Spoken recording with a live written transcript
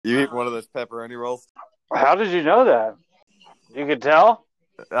You eat one of those pepperoni rolls? How did you know that? You could tell?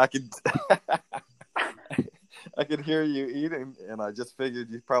 I could, I could hear you eating, and I just figured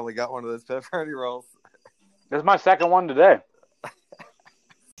you probably got one of those pepperoni rolls. This is my second one today.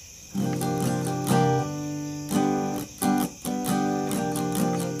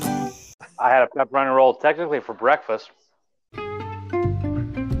 I had a pepperoni roll technically for breakfast.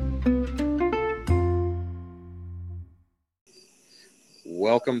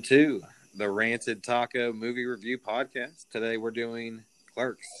 Welcome to the Ranted Taco Movie Review Podcast. Today we're doing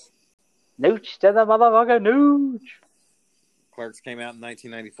Clerks. Nooch to the motherfucker, nooch. Clerks came out in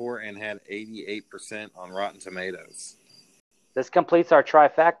 1994 and had 88% on Rotten Tomatoes. This completes our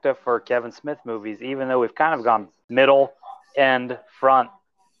trifecta for Kevin Smith movies, even though we've kind of gone middle, end, front.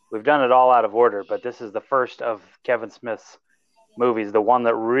 We've done it all out of order, but this is the first of Kevin Smith's movies, the one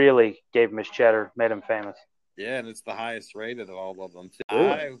that really gave Miss Cheddar, made him famous. Yeah, and it's the highest rated of all of them, too.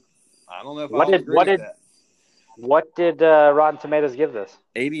 Really? I don't know if I'll agree with that. What did Rotten Tomatoes give this?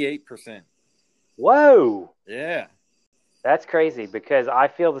 88%. Whoa! Yeah. That's crazy because I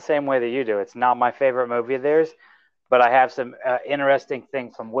feel the same way that you do. It's not my favorite movie of theirs, but I have some interesting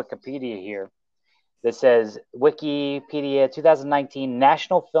thing from Wikipedia here that says Wikipedia 2019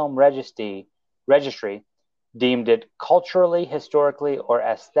 National Film Registry deemed it culturally, historically, or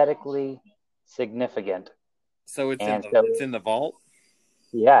aesthetically significant. So it's in the vault?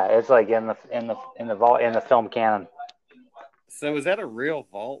 Yeah, it's like in the vault in the film canon. So is that a real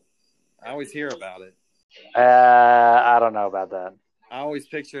vault? I always hear about it. I don't know about that. I always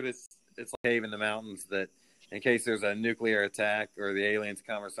pictured it's like a cave in the mountains that in case there's a nuclear attack or the aliens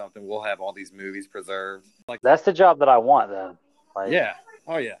come or something, we'll have all these movies preserved. That's the job that I want then. Yeah.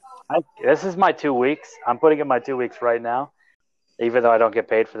 Oh, yeah. This is my 2 weeks. I'm putting in my 2 weeks right now, even though I don't get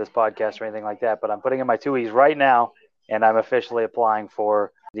paid for this podcast or anything like that. But I'm putting in my 2 weeks right now, and I'm officially applying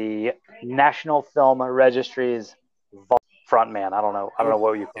for the National Film Registry's vault frontman. I don't know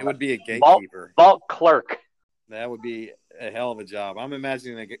what you call it. It would be a gatekeeper. Vault clerk. That would be a hell of a job. I'm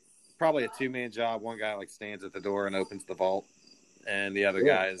imagining probably a two-man job. One guy stands at the door and opens the vault, and the other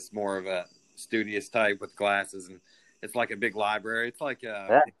guy is more of a studious type with glasses, and it's like a big library. It's like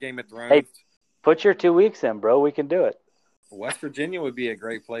Game of Thrones. Hey, put your 2 weeks in, bro. We can do it. West Virginia would be a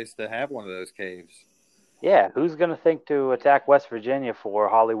great place to have one of those caves. Yeah, who's going to think to attack West Virginia for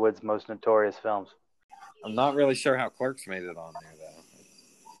Hollywood's most notorious films? I'm not really sure how Clerks made it on there, though.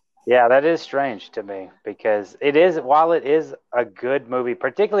 Yeah, that is strange to me because while it is a good movie,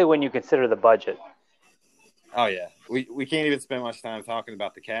 particularly when you consider the budget. Oh, yeah. We can't even spend much time talking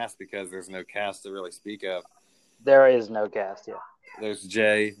about the cast because there's no cast to really speak of. There is no cast, yeah. There's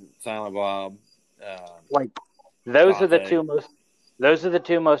Jay, Silent Bob. Those are the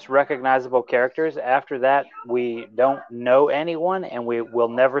two most recognizable characters. After that, we don't know anyone, and we will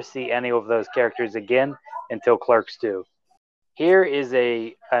never see any of those characters again until Clerks 2. Here is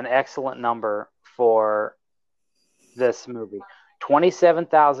an excellent number for this movie: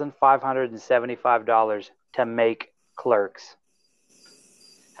 $27,575 to make Clerks.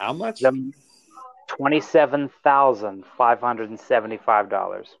 How much?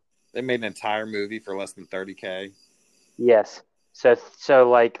 $27,575. They made an entire movie for less than $30K. Yes. So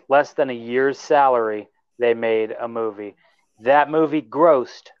like less than a year's salary, they made a movie. That movie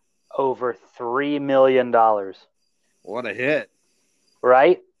grossed over $3 million. What a hit.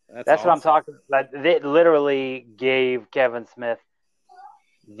 Right? That's awesome. What I'm talking about. It literally gave Kevin Smith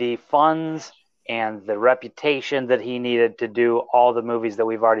the funds and the reputation that he needed to do all the movies that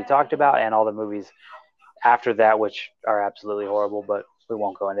we've already talked about and all the movies after that, which are absolutely horrible, but we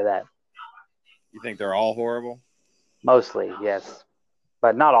won't go into that. You think they're all horrible? Mostly, yes.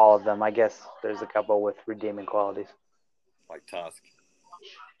 But not all of them. I guess there's a couple with redeeming qualities. Like Tusk.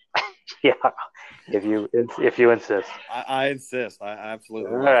 Yeah, if you insist. I insist. I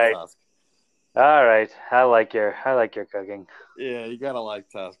absolutely love Tusk. All right. I like your cooking. Yeah, you gotta like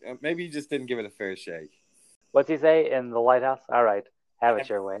Tusk. Maybe you just didn't give it a fair shake. What's he say in The Lighthouse? All right. Have it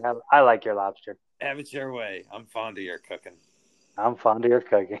your way. I like your lobster. Have it your way. I'm fond of your cooking. I'm fond of your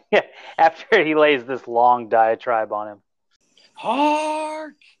cooking. After he lays this long diatribe on him.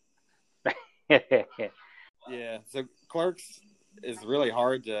 Hark! Yeah, so Clerks is really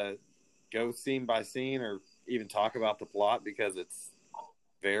hard to go scene by scene or even talk about the plot because it's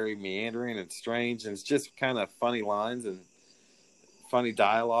very meandering and strange, and it's just kind of funny lines and funny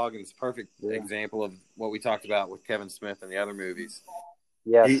dialogue, and it's a perfect example of what we talked about with Kevin Smith and the other movies.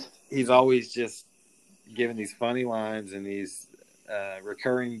 Yes. He's always just giving these funny lines and these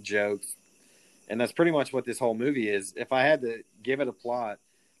recurring jokes, and that's pretty much what this whole movie is. If I had to give it a plot,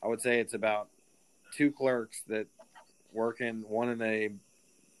 I would say it's about two clerks that work in one in a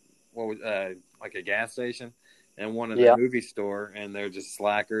like a gas station, and one in the Yeah. movie store, and they're just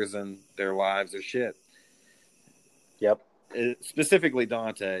slackers and their lives are shit. Yep. Specifically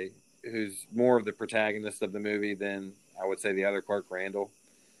Dante, who's more of the protagonist of the movie than I would say the other clerk, Randall.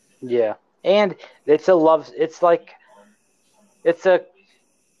 Yeah. And it's a love. It's like it's a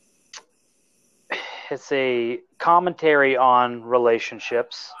it's a commentary on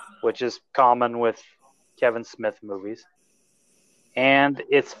relationships, which is common with Kevin Smith movies, and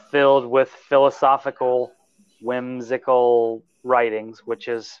it's filled with philosophical, whimsical writings, which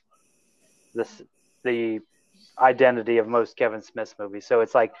is the identity of most Kevin Smith movies. So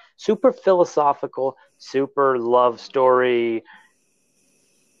it's like super philosophical, super love story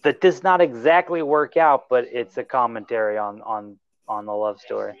that does not exactly work out, but it's a commentary on the love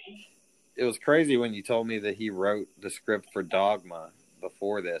story. It was crazy when you told me that he wrote the script for Dogma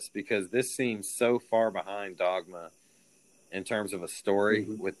before this, because this seems so far behind Dogma in terms of a story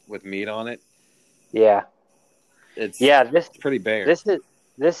with meat on it. Yeah. It's This pretty bare.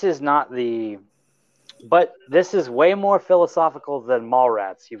 This is not the, but this is way more philosophical than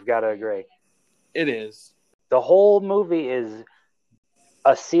Mallrats. You've got to agree. It is. The whole movie is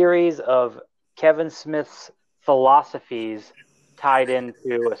a series of Kevin Smith's philosophies tied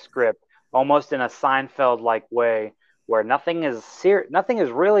into a script, almost in a Seinfeld-like way, where nothing is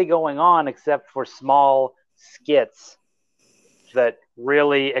really going on except for small skits that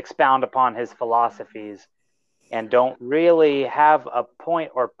really expound upon his philosophies and don't really have a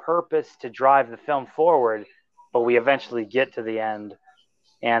point or purpose to drive the film forward, but we eventually get to the end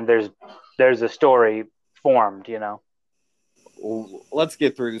and there's a story formed, you know. Well, let's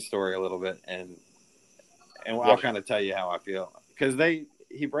get through the story a little bit, and I'll kind of tell you how I feel, because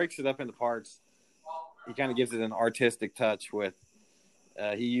he breaks it up into parts. He kind of gives it an artistic touch with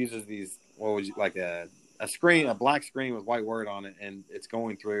he uses these, what would you like, a black screen with white word on it, and it's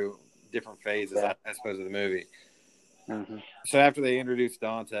going through different phases, I suppose, of the movie. Mm-hmm. So after they introduce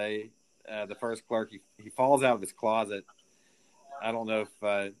Dante, the first clerk, he falls out of his closet. I don't know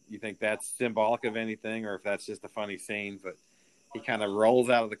if you think that's symbolic of anything or if that's just a funny scene, but he kind of rolls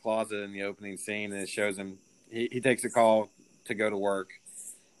out of the closet in the opening scene, and it shows him he takes a call to go to work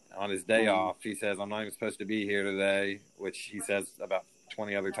on his day off. He says, "I'm not even supposed to be here today," which he says about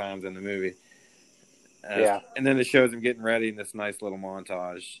 20 other times in the movie. And then it shows him getting ready in this nice little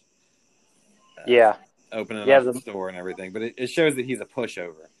montage. Opening up the store and everything. But it shows that he's a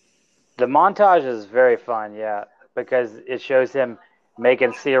pushover. The montage is very fun, because it shows him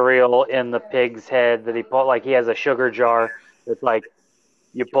making cereal in the pig's head that he put, like he has a sugar jar. It's like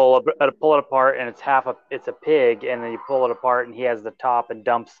you pull it apart and it's a pig, and then you pull it apart and he has the top and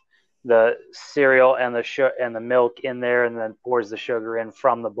dumps the cereal and the milk in there, and then pours the sugar in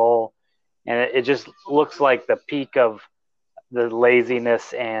from the bowl, and it just looks like the peak of the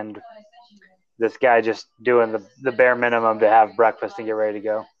laziness and this guy just doing the bare minimum to have breakfast and get ready to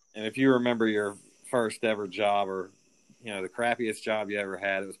go. And if you remember your first ever job, or the crappiest job you ever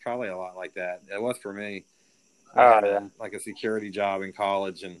had, it was probably a lot like that. It was for me. I had like a security job in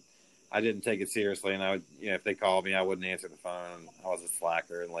college, and I didn't take it seriously. And I would, if they called me, I wouldn't answer the phone. I was a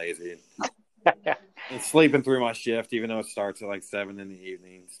slacker and lazy, and sleeping through my shift, even though it starts at like 7 in the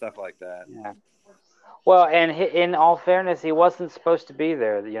evening, stuff like that. Yeah. Well, and in all fairness, he wasn't supposed to be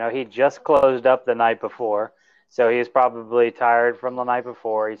there. He just closed up the night before, so he was probably tired from the night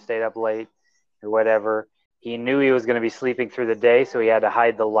before. He stayed up late or whatever. He knew he was going to be sleeping through the day, so he had to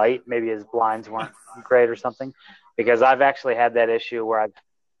hide the light. Maybe his blinds weren't great or something. Because I've actually had that issue where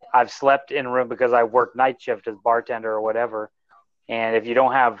I've slept in a room because I work night shift as bartender or whatever. And if you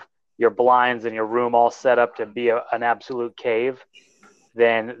don't have your blinds and your room all set up to be an absolute cave,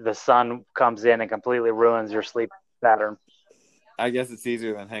 then the sun comes in and completely ruins your sleep pattern. I guess it's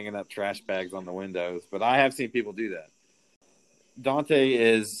easier than hanging up trash bags on the windows, but I have seen people do that. Dante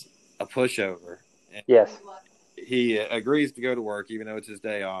is a pushover. Yes. He agrees to go to work even though it's his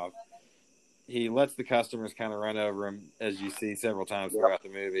day off. He lets the customers kind of run over him, as you see several times throughout the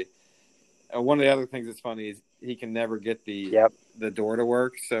movie. One of the other things that's funny is he can never get the door to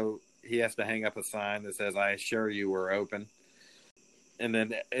work, so he has to hang up a sign that says, "I assure you we're open." And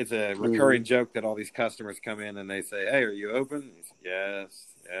then it's a recurring joke that all these customers come in and they say, "Hey, are you open?" He says,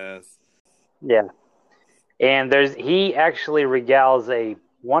 yes. Yeah. And he actually regales a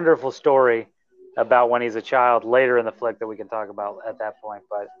wonderful story about when he's a child later in the flick that we can talk about at that point,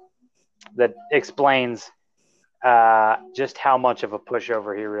 but that explains just how much of a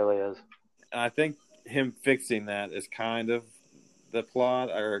pushover he really is. I think him fixing that is kind of the plot,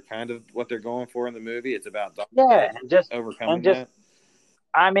 or kind of what they're going for in the movie. It's about overcoming that.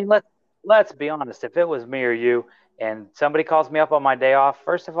 I mean, let's be honest. If it was me or you, and somebody calls me up on my day off,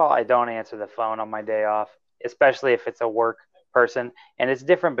 first of all, I don't answer the phone on my day off, especially if it's a work person. And it's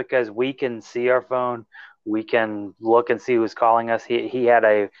different because we can see our phone, we can look and see who's calling us. He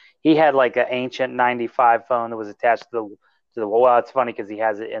had like an ancient '95 phone that was attached to the well. It's funny because he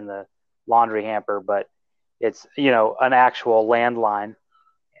has it in the laundry hamper, but it's an actual landline,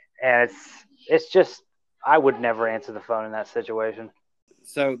 and it's just I would never answer the phone in that situation.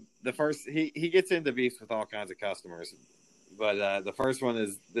 So the first he gets into beefs with all kinds of customers, but the first one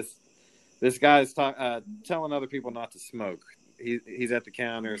is this guy is telling other people not to smoke. He's at the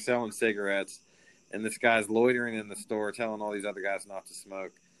counter selling cigarettes, and this guy's loitering in the store telling all these other guys not to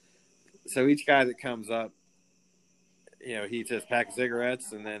smoke. So each guy that comes up, he says pack of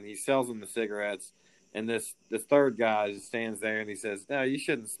cigarettes, and then he sells them the cigarettes. And this third guy just stands there and he says, "No, you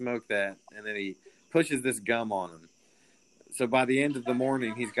shouldn't smoke that." And then he pushes this gum on him. So by the end of the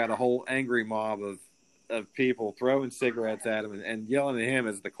morning, he's got a whole angry mob of people throwing cigarettes at him and yelling at him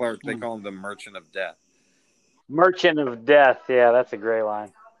as the clerk. They call him the Merchant of Death. Merchant of Death. Yeah, that's a great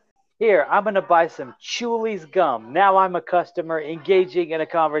line. Here, I'm going to buy some Chuli's gum. Now I'm a customer engaging in a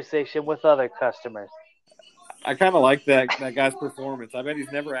conversation with other customers. I kind of like that guy's performance. I bet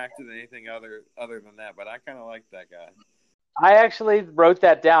he's never acted in anything other than that, but I kind of like that guy. I actually wrote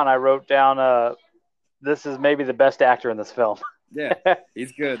that down. I wrote down, this is maybe the best actor in this film. Yeah,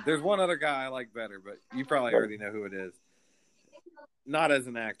 he's good. There's one other guy I like better, but you probably already know who it is. Not as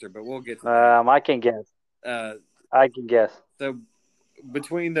an actor, but we'll get to that. I can guess. I can guess. So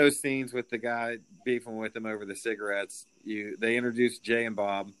between those scenes with the guy beefing with him over the cigarettes, they introduced Jay and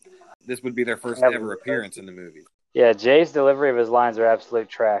Bob. This would be their first ever appearance in the movie. Yeah, Jay's delivery of his lines are absolute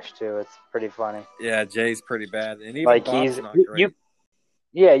trash too. It's pretty funny. Yeah, Jay's pretty bad, and even like Bob's not great.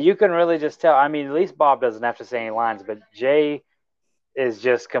 You can really just tell. I mean, at least Bob doesn't have to say any lines, but Jay is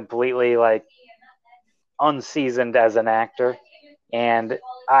just completely like unseasoned as an actor. And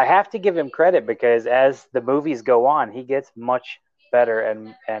I have to give him credit because as the movies go on, he gets much better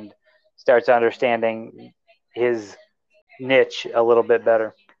and starts understanding his niche a little bit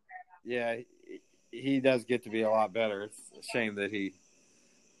better. Yeah, he does get to be a lot better. It's a shame that he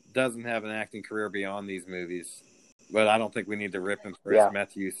doesn't have an acting career beyond these movies. But I don't think we need to rip him for his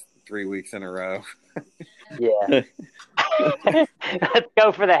meth use 3 weeks in a row. Yeah. Let's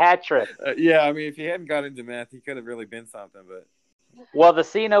go for the hat trick. Yeah, I mean, if he hadn't got into meth, he could have really been something. But well, the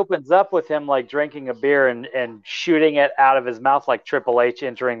scene opens up with him like drinking a beer and shooting it out of his mouth like Triple H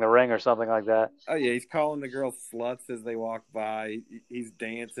entering the ring or something like that. Oh yeah, he's calling the girls sluts as they walk by. He's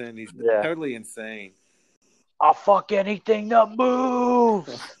dancing. He's totally insane. I'll fuck anything that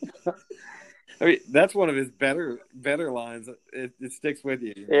moves. I mean, that's one of his better lines. It sticks with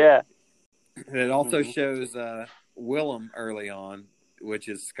you. Yeah. It also shows Willem early on, which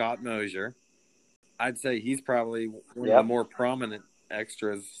is Scott Mosier. I'd say he's probably one of the more prominent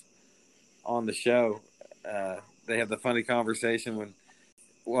extras on the show. They have the funny conversation when,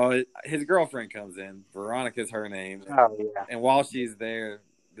 his girlfriend comes in. Veronica's her name. Oh, yeah. And while she's there,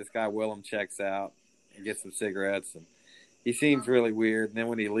 this guy Willem checks out and gets some cigarettes. And he seems really weird. And then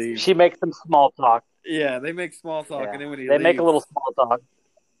when he leaves... She makes some small talk. Yeah, they make small talk. Yeah. And then when he leaves... They make a little small talk.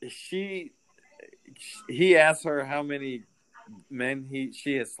 He asks her how many men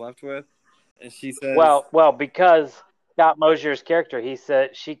she has slept with. And she says, "Well, because Scott Mosier's character,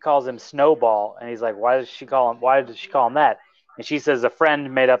 she calls him Snowball, and he's like, why did she call him that?" And she says a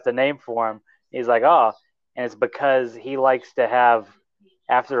friend made up the name for him. He's like, "Oh," and it's because he likes to have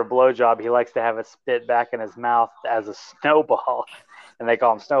after a blowjob, he likes to have it spit back in his mouth as a snowball, and they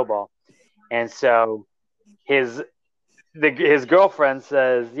call him Snowball. And so his girlfriend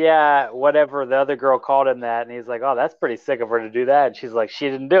says, "Yeah, whatever." The other girl called him that, and he's like, "Oh, that's pretty sick of her to do that." And she's like, "She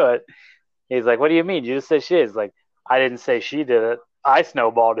didn't do it." He's like, "What do you mean? You just said she is." Like, "I didn't say she did it. I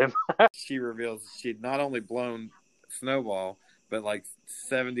snowballed him." She reveals she'd not only blown Snowball, but like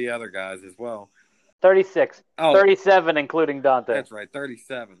 70 other guys as well. 36. 37, including Dante. That's right,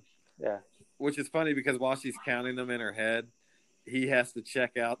 37. Yeah. Which is funny because while she's counting them in her head, he has to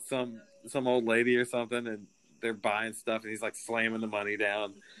check out some old lady or something, and they're buying stuff, and he's like slamming the money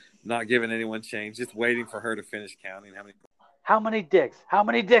down, not giving anyone change, just waiting for her to finish counting how many dicks? How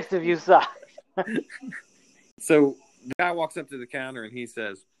many dicks have you sucked? So the guy walks up to the counter and he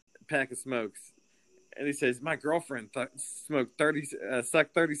says, "Pack of smokes," and he says, "My girlfriend sucked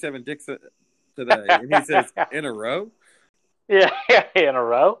 37 dicks today," and he says, "In a row?" Yeah, in a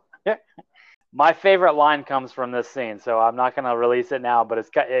row. My favorite line comes from this scene, so I'm not going to release it now, but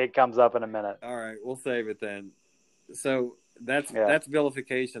it comes up in a minute. All right, we'll save it then. So that's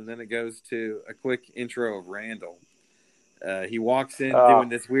vilification. Then it goes to a quick intro of Randall. He walks in doing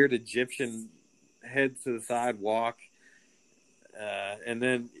this weird Egyptian head to the side, walk, and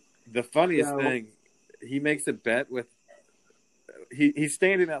then the funniest thing, he makes a bet with. He's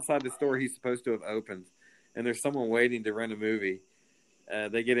standing outside the store he's supposed to have opened, and there's someone waiting to rent a movie.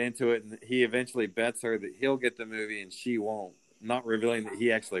 They get into it, and he eventually bets her that he'll get the movie and she won't, not revealing that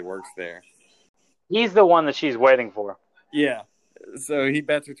he actually works there. He's the one that she's waiting for. Yeah. So he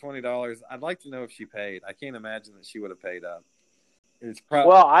bets her $20. I'd like to know if she paid. I can't imagine that she would have paid up.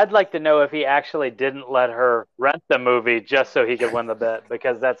 Well, I'd like to know if he actually didn't let her rent the movie just so he could win the bet,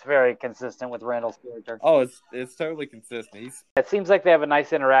 because that's very consistent with Randall's character. Oh, it's totally consistent. It seems like they have a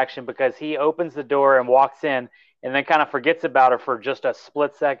nice interaction because he opens the door and walks in and then kind of forgets about her for just a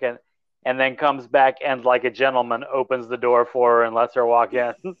split second and then comes back and, like a gentleman, opens the door for her and lets her walk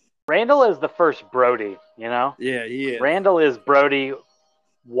in. Randall is the first Brody, you know? Yeah, he is. Randall is Brody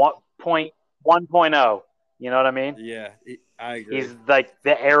 1.0. You know what I mean? Yeah, I agree. He's like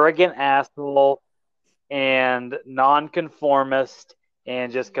the arrogant asshole and nonconformist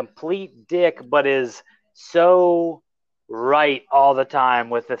and just complete dick, but is so right all the time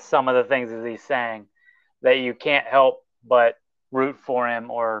with some of the things that he's saying that you can't help but root for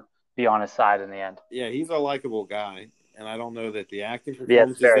him or be on his side in the end. Yeah, he's a likable guy, and I don't know that the acting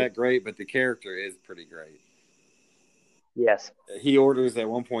performance is that great, but the character is pretty great. Yes. He orders at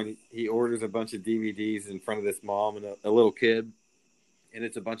one point. He orders a bunch of DVDs in front of this mom and a little kid, and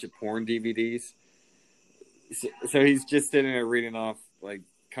it's a bunch of porn DVDs. So he's just sitting there reading off like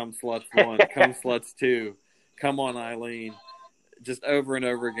 "Come Sluts 1," "Come Sluts 2," "Come on Eileen," just over and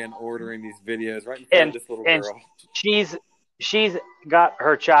over again, ordering these videos right in front of this little girl. She's got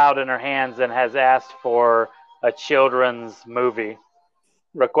her child in her hands and has asked for a children's movie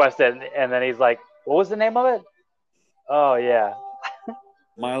requested, and then he's like, "What was the name of it?" Oh, yeah.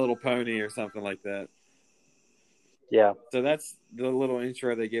 My Little Pony or something like that. Yeah. So that's the little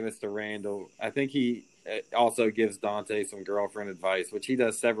intro they give us to Randall. I think he also gives Dante some girlfriend advice, which he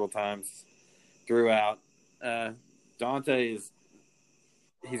does several times throughout. Dante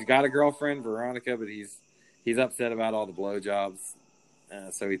he's got a girlfriend, Veronica, but he's upset about all the blowjobs.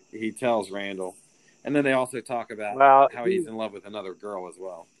 So he tells Randall. And then they also talk about how he's in love with another girl as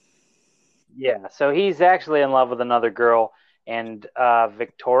well. Yeah, so he's actually in love with another girl, and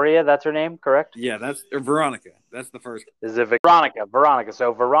Victoria, that's her name, correct? Yeah, that's Veronica. That's the first. Is it Veronica? Veronica.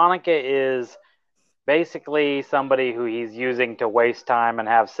 So Veronica is basically somebody who he's using to waste time and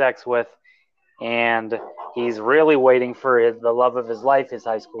have sex with, and he's really waiting for the love of his life, his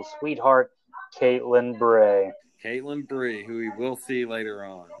high school sweetheart, Caitlin Bray. Caitlin Bray, who we will see later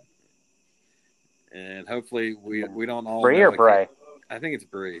on. And hopefully we don't all Bray know or Bray? I think it's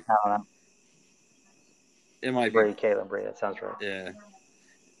Bray. I don't know. It might Bray, be Caitlin Bray. That sounds right. Yeah.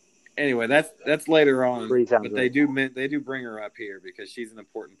 Anyway, that's later on. But right. they do bring her up here because she's an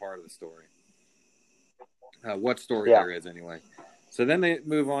important part of the story. What story there is anyway. So then they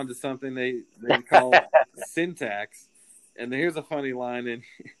move on to something they call syntax, and here's a funny line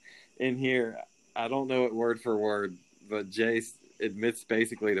in here. I don't know it word for word, but Jace admits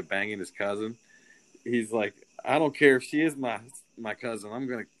basically to banging his cousin. He's like, I don't care if she is my cousin. I'm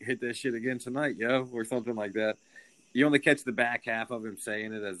going to hit that shit again tonight, yo, or something like that. You only catch the back half of him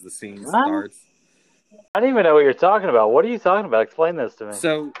saying it as the scene starts. I don't even know what you're talking about. What are you talking about? Explain this to me.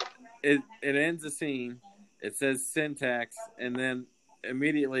 So it ends the scene. It says syntax, and then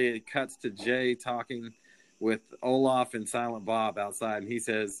immediately it cuts to Jay talking with Olaf and Silent Bob outside, and he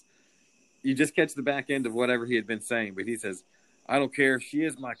says, you just catch the back end of whatever he had been saying, but he says, I don't care if she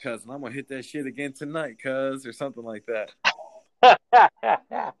is my cousin. I'm going to hit that shit again tonight, cuz, or something like that.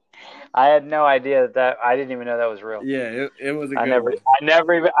 I had no idea that I didn't even know that was real. Yeah, it was a good one.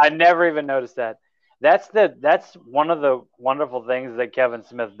 I never even noticed that. That's one of the wonderful things that Kevin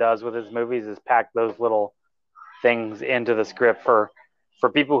Smith does with his movies is pack those little things into the script for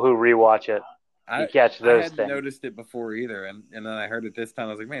people who rewatch it. You catch those things. I hadn't noticed it before either, and then I heard it this time.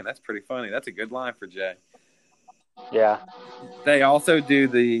 I was like, man, that's pretty funny. That's a good line for Jay. Yeah. They also do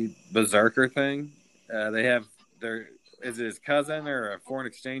the berserker thing. They have is it his cousin or a foreign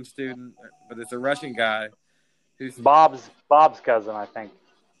exchange student? But it's a Russian guy who's Bob's cousin, I think.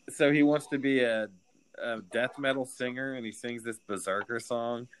 So he wants to be a death metal singer, and he sings this berserker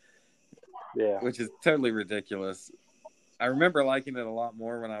song. Yeah, which is totally ridiculous. I remember liking it a lot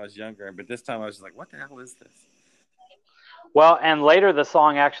more when I was younger, but this time I was just like, what the hell is this? Well, and later the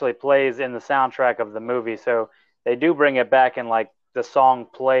song actually plays in the soundtrack of the movie, so they do bring it back and like the song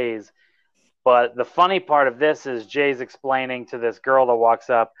plays. But the funny part of this is Jay's explaining to this girl that walks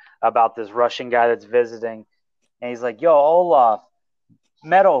up about this Russian guy that's visiting, and he's like, yo, Olaf,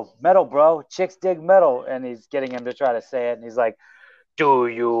 metal, bro, chicks dig metal, and he's getting him to try to say it, and he's like, do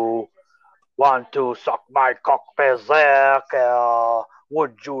you Want to suck my cock, berserker?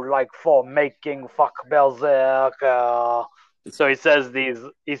 Would you like for making fuck, berserker? So he says these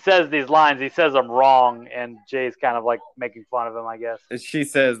lines. He says them wrong, and Jay's kind of like making fun of him, I guess. She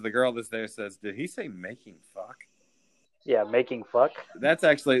says, the girl that's there says, "Did he say making fuck?" Yeah, making fuck. That's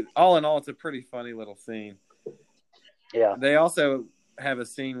actually, all in all, it's a pretty funny little scene. Yeah. They also have a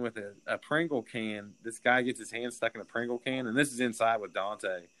scene with a Pringle can. This guy gets his hand stuck in a Pringle can, and this is inside with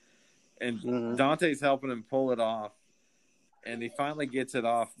Dante. And Dante's helping him pull it off, and he finally gets it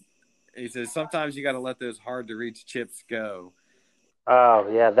off. He says, "Sometimes you got to let those hard to reach chips go." Oh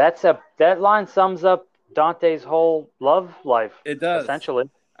yeah, that line sums up Dante's whole love life. It does. Essentially.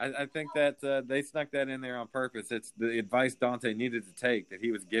 I think that they snuck that in there on purpose. It's the advice Dante needed to take that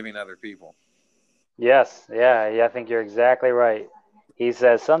he was giving other people. Yes, yeah, I think you're exactly right. He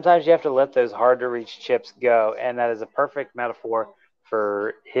says sometimes you have to let those hard to reach chips go, and that is a perfect metaphor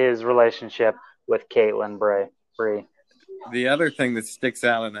for his relationship with Caitlin Bree. The other thing that sticks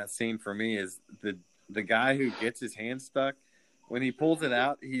out in that scene for me is the guy who gets his hand stuck. When he pulls it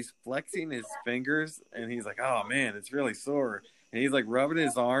out, he's flexing his fingers, and he's like, "Oh man, it's really sore." And he's like rubbing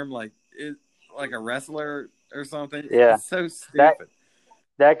his arm like a wrestler or something. Yeah, It's so that stupid.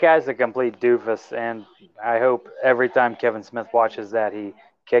 that guy's a complete doofus, and I hope every time Kevin Smith watches that, he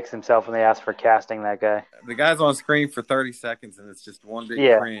kicks himself in the ass for casting that guy. The guy's on screen for 30 seconds, and it's just one big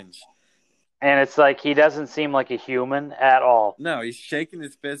Yeah, cringe. and it's like he doesn't seem like a human at all. No, he's shaking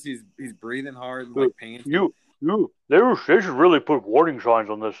his fist. He's breathing hard and like panting. They should really put warning signs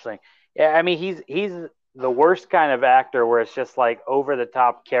on this thing. Yeah, I mean he's the worst kind of actor where it's just like over the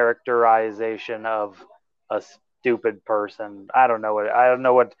top characterization of a stupid person. I don't know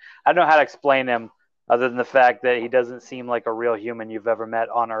how to explain him other than the fact that he doesn't seem like a real human you've ever met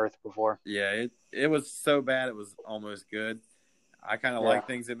on Earth before. Yeah, it was so bad it was almost good. I kind of like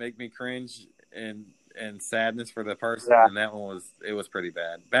things that make me cringe and sadness for the person, and that one was pretty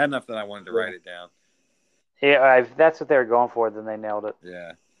bad. Bad enough that I wanted to write it down. Yeah, if that's what they were going for, then they nailed it.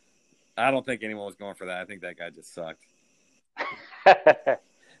 Yeah. I don't think anyone was going for that. I think that guy just sucked.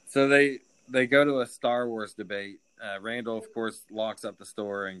 So they go to a Star Wars debate. Randall, of course, locks up the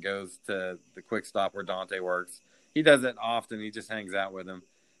store and goes to the quick stop where Dante works. He does it often. He just hangs out with him.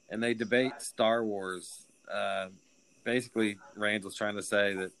 And they debate Star Wars. Basically, Randall's trying to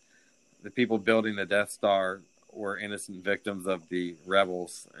say that the people building the Death Star were innocent victims of the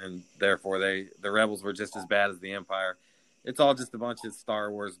rebels, and therefore the rebels were just as bad as the Empire. It's all just a bunch of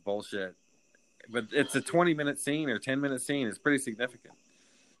Star Wars bullshit. But it's a 20-minute scene or 10-minute scene. It's pretty significant.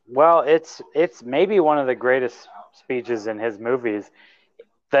 Well, it's maybe one of the greatest speeches in his movies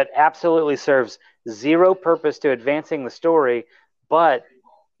that absolutely serves zero purpose to advancing the story, but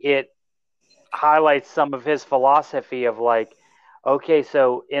it highlights some of his philosophy of like, okay,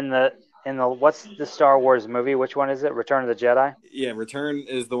 so in the what's the Star Wars movie? Which one is it? Return of the Jedi? Yeah, Return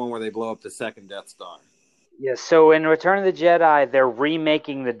is the one where they blow up the second Death Star. Yeah, so in Return of the Jedi, they're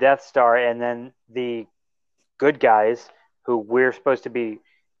remaking the Death Star, and then the good guys, who we're supposed to be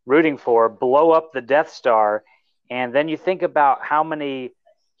rooting for, blow up the Death Star, and then you think about how many.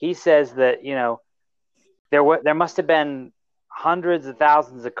 He says that there must have been hundreds of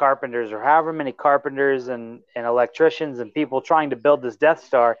thousands of carpenters, or however many carpenters and electricians and people trying to build this Death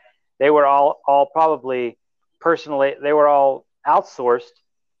Star. They were all probably personally. They were all outsourced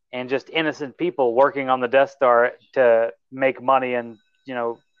and just innocent people working on the Death Star to make money and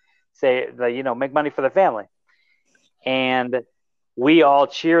make money for the family. And we all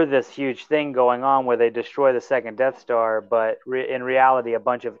cheer this huge thing going on where they destroy the second Death Star, but in reality, a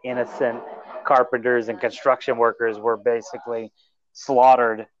bunch of innocent carpenters and construction workers were basically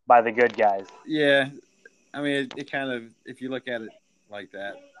slaughtered by the good guys. Yeah, I mean, it kind of, if you look at it like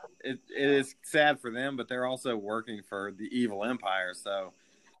that, it is sad for them, but they're also working for the evil empire. So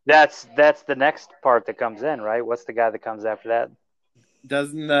that's the next part that comes in, right? What's the guy that comes after that?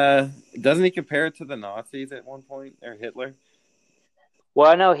 Doesn't he compare it to the Nazis at one point, or Hitler?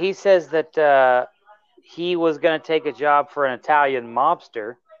 Well, no, he says that he was going to take a job for an Italian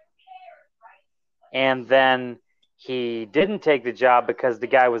mobster, and then he didn't take the job because the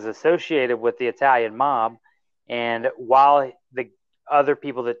guy was associated with the Italian mob, and while the other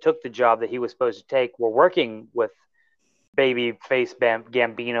people that took the job that he was supposed to take were working with Babyface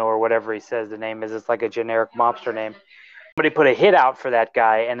Gambino or whatever he says the name is. It's like a generic mobster name. But he put a hit out for that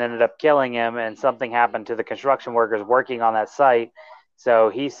guy and ended up killing him, and something happened to the construction workers working on that site. So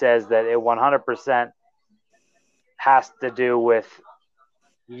he says that it 100% has to do with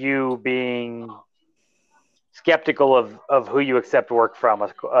you being skeptical of who you accept work from,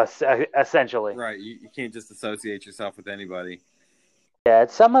 essentially. Right. You can't just associate yourself with anybody. Yeah,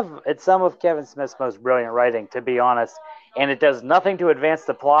 it's some of Kevin Smith's most brilliant writing, to be honest, and it does nothing to advance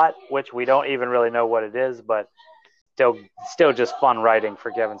the plot, which we don't even really know what it is, but still just fun writing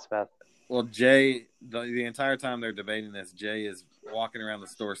for Kevin Smith. Well, Jay, the entire time they're debating this, Jay is walking around the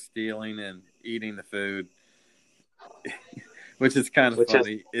store stealing and eating the food, which is kind of which is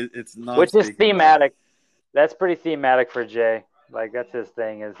funny. It's not which is speaking well. thematic. That's pretty thematic for Jay. Like that's his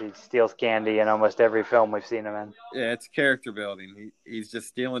thing is he steals candy in almost every film we've seen him in. Yeah, it's character building. He's just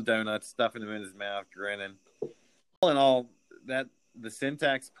stealing donuts, stuffing them in his mouth, grinning. All in all, that the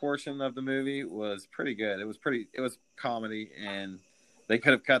syntax portion of the movie was pretty good. It was comedy, and they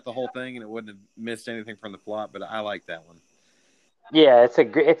could have cut the whole thing and it wouldn't have missed anything from the plot. But I like that one. Yeah, it's a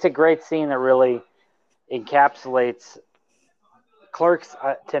great scene that really encapsulates Clerks.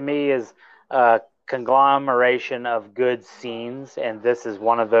 To me, is a conglomeration of good scenes, and this is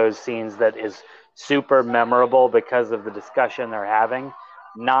one of those scenes that is super memorable because of the discussion they're having,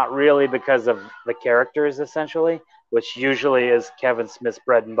 not really because of the characters, essentially, which usually is Kevin Smith's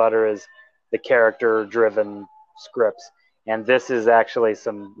bread and butter is the character-driven scripts, and this is actually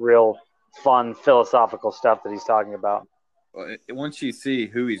some real fun philosophical stuff that he's talking about. Once you see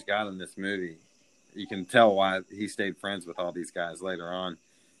who he's got in this movie, you can tell why he stayed friends with all these guys later on.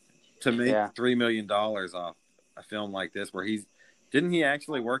 To make Yeah. $3 million off a film like this, where didn't he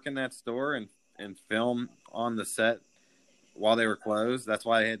actually work in that store and film on the set while they were closed? That's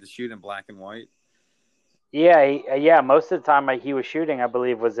why they had to shoot in black and white. Yeah, yeah. Most of the time he was shooting, I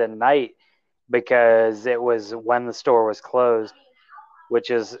believe, was at night because it was when the store was closed, which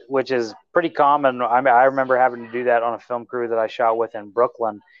is pretty common. I mean, I remember having to do that on a film crew that I shot with in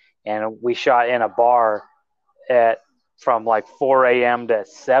Brooklyn, and we shot in a bar at from like 4 a.m. to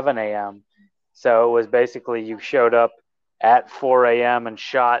 7 a.m. So it was basically you showed up at 4 a.m. and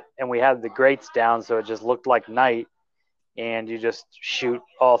shot, and we had the grates down, so it just looked like night, and you just shoot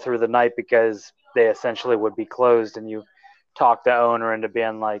all through the night because they essentially would be closed, and you talk the owner into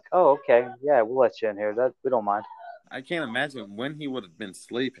being like, "Oh, okay, yeah, we'll let you in here. That we don't mind." I can't imagine when he would have been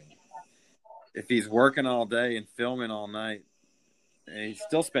sleeping if he's working all day and filming all night. And he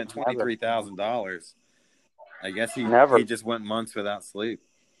still spent Never, $23,000. I guess he never. just went months without sleep.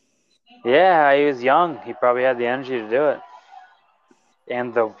 Yeah, he was young. He probably had the energy to do it,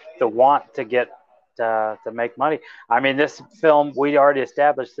 and the want to get to make money. I mean, this film we already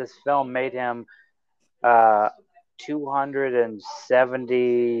established. This film made him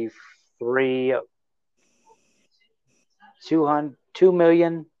 273 2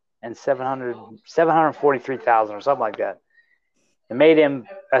 million and 743,000 or something like that. It made him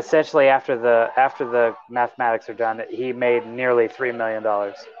essentially after the mathematics are done, he made nearly $3 million.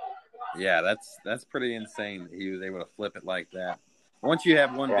 Yeah, that's pretty insane that he was able to flip it like that. Once you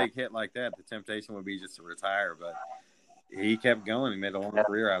have one Yeah, big hit like that, the temptation would be just to retire, but he kept going. He made a long yeah,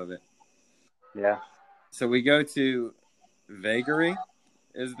 career out of it. yeah. So we go to Vagary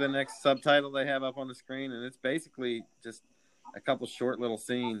is the next subtitle they have up on the screen, and it's basically just a couple short little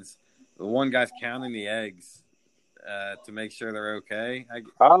scenes. The one guy's counting the eggs to make sure they're okay.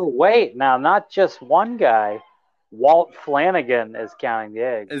 Oh wait, now not just one guy. Walt Flanagan is counting the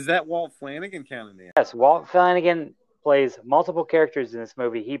eggs. Is that Walt Flanagan counting the eggs? Yes, Walt Flanagan plays multiple characters in this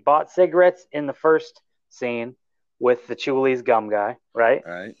movie. He bought cigarettes in the first scene with the Chulies gum guy, right?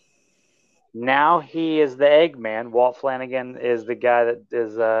 All right. Now he is the egg man. Walt Flanagan is the guy that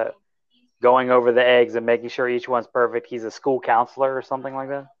is going over the eggs and making sure each one's perfect. He's a school counselor or something like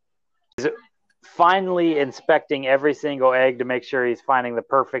that. He's finally inspecting every single egg to make sure he's finding the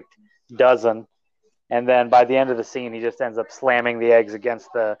perfect dozen. And then by the end of the scene, he just ends up slamming the eggs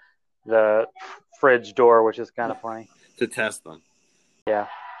against the fridge door, which is kind of funny. To test them. Yeah.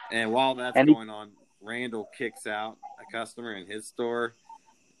 And while that's And going on, Randall kicks out a customer in his store.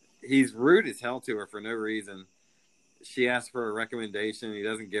 He's rude as hell to her for no reason. She asks for a recommendation. He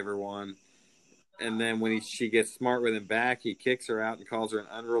doesn't give her one. And then when she gets smart with him back, he kicks her out and calls her an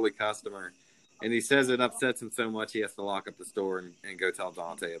unruly customer. And he says it upsets him so much he has to lock up the store and go tell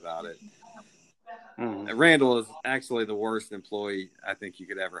Dante about it. Randall is actually the worst employee I think you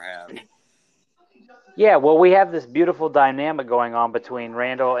could ever have. Yeah, well, we have this beautiful dynamic going on between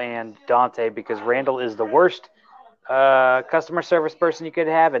Randall and Dante because Randall is the worst customer service person you could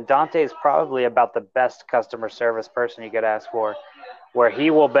have, and Dante is probably about the best customer service person you could ask for, where he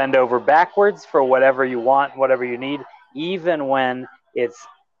will bend over backwards for whatever you want, whatever you need, even when it's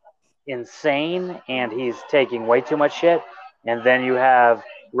insane and he's taking way too much shit. And then you have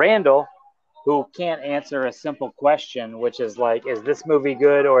Randall, who can't answer a simple question, which is like, is this movie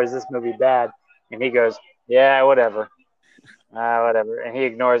good or is this movie bad? And he goes, yeah, whatever. Whatever. And he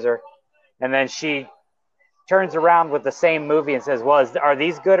ignores her. And then she turns around with the same movie and says, "Well, are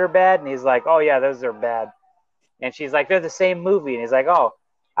these good or bad?" And he's like, "Oh yeah, those are bad." And she's like, "They're the same movie." And he's like, "Oh,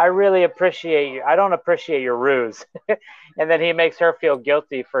 I really appreciate you. I don't appreciate your ruse." And then he makes her feel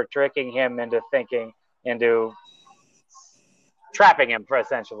guilty for tricking him into trapping him for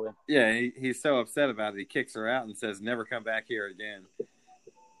essentially. Yeah, he's so upset about it. He kicks her out and says, "Never come back here again."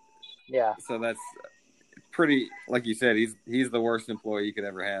 Yeah. So that's pretty, like you said, he's the worst employee you could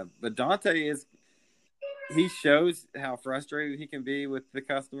ever have. But Dante he shows how frustrated he can be with the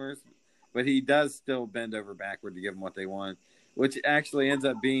customers, but he does still bend over backward to give them what they want, which actually ends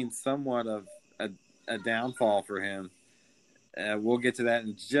up being somewhat of a downfall for him. We'll get to that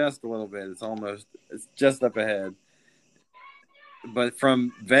in just a little bit. It's just up ahead. But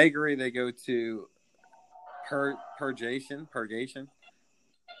from vagary, they go to purgation,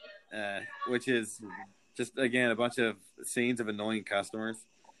 which is just, again, a bunch of scenes of annoying customers.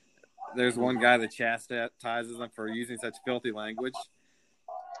 There's one guy that chastises them for using such filthy language.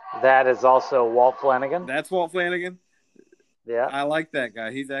 That is also Walt Flanagan. That's Walt Flanagan? Yeah. I like that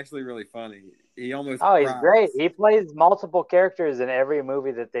guy. He's actually really funny. He almost Oh, he's cries. great. He plays multiple characters in every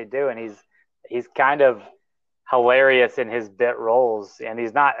movie that they do, and he's kind of hilarious in his bit roles. And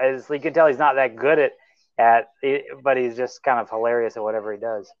he's not, as you can tell, he's not that good but he's just kind of hilarious at whatever he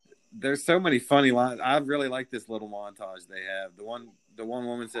does. There's so many funny lines. I really like this little montage they have. The one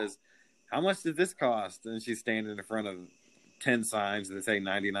woman says, "How much did this cost?" And she's standing in front of 10 signs that say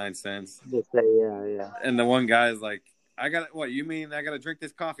 99 cents. Just say, yeah. And the one guy is like, what, you mean I got to drink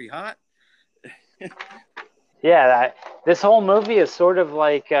this coffee hot? Yeah, this whole movie is sort of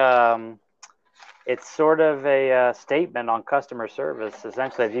like it's sort of a statement on customer service.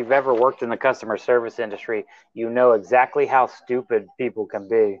 Essentially, if you've ever worked in the customer service industry, you know exactly how stupid people can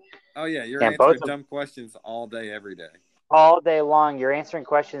be. Oh yeah, you're answering dumb questions all day, every day. All day long, you're answering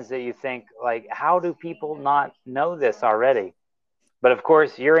questions that you think, like, how do people not know this already? But of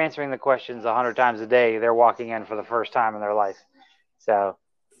course, you're answering the questions 100 times a day. They're walking in for the first time in their life, so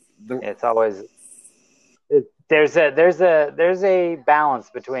it's always there's a balance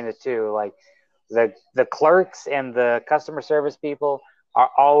between the two. Like the clerks and the customer service people are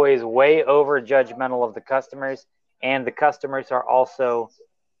always way over judgmental of the customers, and the customers are also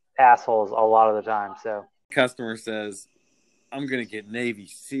assholes a lot of the time. So customer says, "I'm gonna get Navy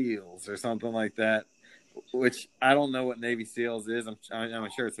SEALs" or something like that, which I don't know what Navy SEALs is. I'm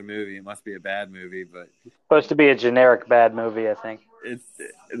sure it's a movie. It must be a bad movie, but it's supposed to be a generic bad movie, I think. It's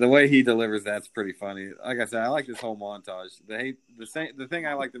the way he delivers that's pretty funny. Like I said, I like this whole montage. The thing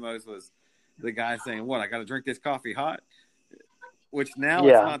I liked the most was the guy saying, "What, I got to drink this coffee hot?" Which now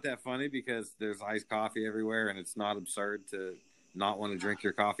it's not that funny because there's iced coffee everywhere, and it's not absurd to not want to drink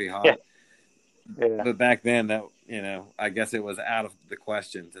your coffee hot. Yeah. But back then, that I guess it was out of the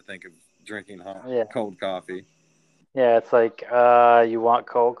question to think of drinking cold coffee. Yeah, it's like, you want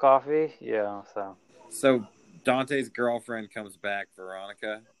cold coffee? Yeah, So Dante's girlfriend comes back,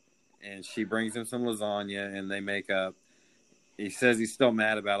 Veronica, and she brings him some lasagna, and they make up. He says he's still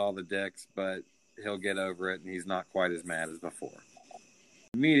mad about all the dicks, but he'll get over it, and he's not quite as mad as before.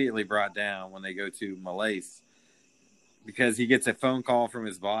 Immediately brought down when they go to Malaise because he gets a phone call from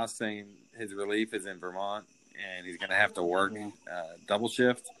his boss saying his relief is in Vermont, and he's going to have to work double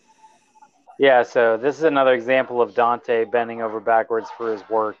shift. Yeah, so this is another example of Dante bending over backwards for his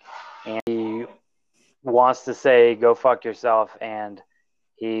work, and he wants to say, "Go fuck yourself," and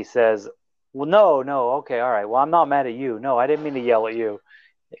he says, "Well, no, okay, all right. Well, I'm not mad at you. No, I didn't mean to yell at you,"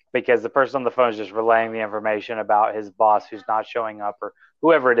 because the person on the phone is just relaying the information about his boss who's not showing up, or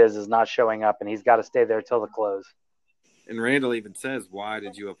whoever it is not showing up, and he's got to stay there till the close. And Randall even says, "Why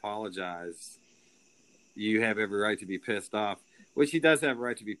did you apologize? You have every right to be pissed off." Which he does have a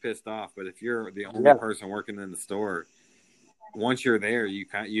right to be pissed off, but if you're the only person working in the store, once you're there, you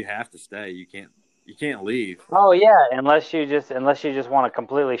have to stay. You can't leave. Oh yeah, unless you just want to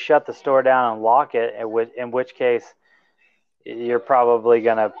completely shut the store down and lock it, in which case you're probably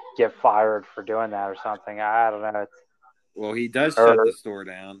gonna get fired for doing that or something. I don't know. Well, he does shut the store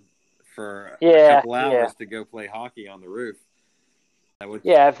down for a couple hours to go play hockey on the roof.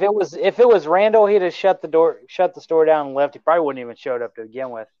 If it was Randall, he'd have shut the store down and left. He probably wouldn't even showed up to begin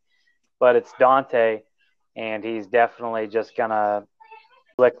with. But it's Dante, and he's definitely just gonna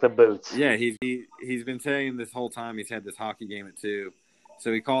lick the boots. Yeah, he's been saying this whole time he's had this hockey game at 2.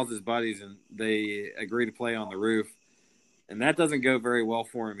 So he calls his buddies and they agree to play on the roof. And that doesn't go very well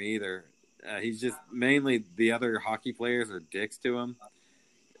for him either. He's just mainly the other hockey players are dicks to him.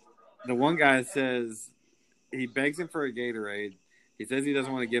 The one guy says he begs him for a Gatorade. He says he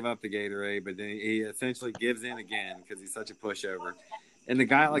doesn't want to give up the Gatorade, but then he essentially gives in again because he's such a pushover. And the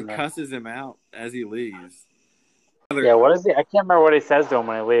guy cusses him out as he leaves. Yeah, what is he? I can't remember what he says to him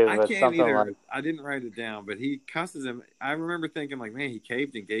when he leaves, I but it's can't something either. like, I didn't write it down, but he cusses him. I remember thinking like, man, he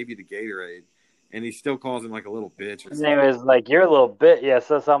caved and gave you the Gatorade, and he still calls him like a little bitch or his name something. is like, you're a little bit, yeah,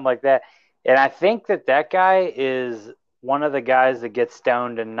 so something like that. And I think that guy is one of the guys that gets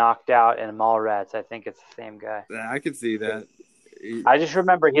stoned and knocked out in Mallrats. I think it's the same guy. I could see that. I just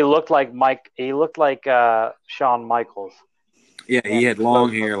remember he looked like Mike. He looked like Shawn Michaels. Yeah, he And had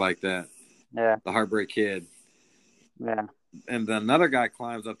long hair like that. yeah, The Heartbreak Kid. yeah. And another guy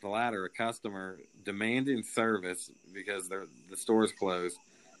climbs up the ladder, a customer demanding service because the store's closed.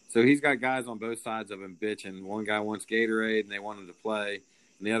 So he's got guys on both sides of him bitching. One guy wants Gatorade and they want him to play,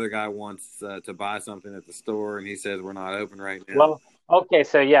 and the other guy wants to buy something at the store, and he says we're not open right now. Well, okay,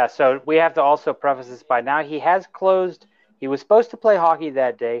 so yeah, so we have to also preface this by now he has closed. He was supposed to play hockey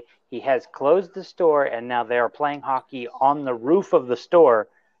that day. He has closed the store, and now they are playing hockey on the roof of the store,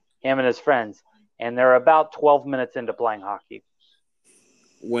 him and his friends. And they're about 12 minutes into playing hockey.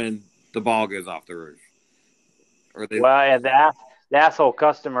 When the ball goes off the roof, or they Well, and the asshole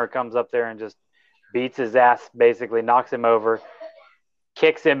customer comes up there and just beats his ass, basically knocks him over,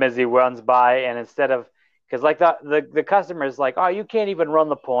 kicks him as he runs by, and instead of because like the customer is like, oh, you can't even run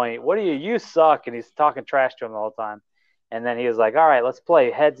the point. What do you suck? And he's talking trash to him the whole time. And then he was like, all right, let's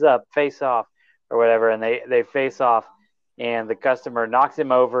play heads up, face off, or whatever. And they face off, and the customer knocks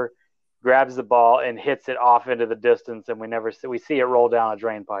him over, grabs the ball, and hits it off into the distance. And we see it roll down a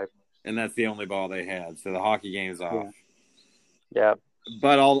drain pipe. and that's the only ball they had. So the hockey game's off. Yeah.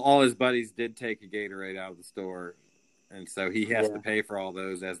 But all his buddies did take a Gatorade out of the store, and so he has Yeah. to pay for all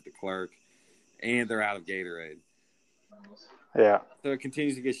those as the clerk, and they're out of Gatorade. Yeah. So it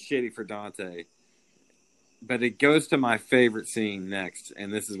continues to get shitty for Dante. But it goes to my favorite scene next,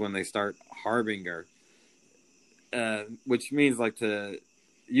 and this is when they start Harbinger, which means like to.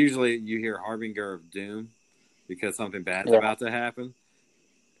 Usually you hear Harbinger of Doom because something bad's about to happen.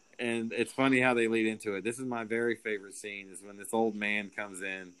 And it's funny how they lead into it. This is my very favorite scene is when this old man comes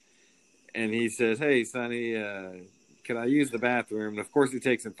in and he says, hey, Sonny, could I use the bathroom? And of course, it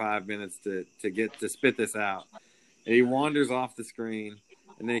takes him 5 minutes to spit this out. And he wanders off the screen,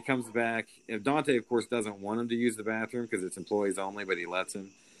 and then he comes back. And Dante, of course, doesn't want him to use the bathroom because it's employees only, but he lets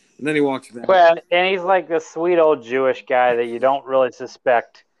him. And then he walks back. Well, and he's like the sweet old Jewish guy that you don't really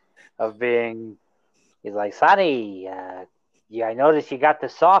suspect of being. He's like, Sonny, yeah, I noticed you got the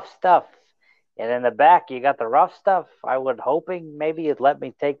soft stuff, and in the back you got the rough stuff. I was hoping maybe you'd let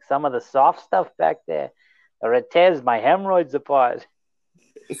me take some of the soft stuff back there, or it tears my hemorrhoids apart.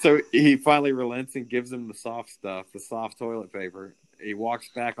 So he finally relents and gives him the soft stuff, the soft toilet paper. He walks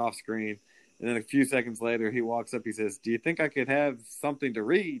back off screen, and then a few seconds later, he walks up. He says, do you think I could have something to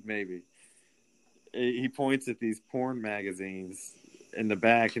read, maybe? He points at these porn magazines in the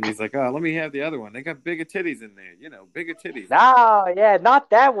back, and he's like, oh, let me have the other one. They got bigger titties in there, bigger titties. No, yeah, not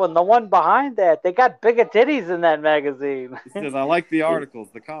that one. The one behind that. They got bigger titties in that magazine. He says, I like the articles,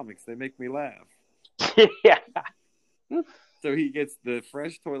 the comics. They make me laugh. Yeah. So he gets the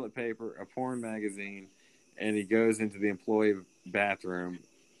fresh toilet paper, a porn magazine, and he goes into the employee bathroom.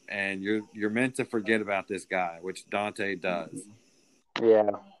 And you're meant to forget about this guy, which Dante does.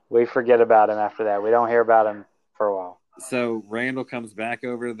 Yeah, we forget about him after that. We don't hear about him for a while. So Randall comes back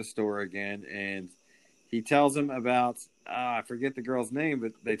over to the store again, and he tells him about I forget the girl's name,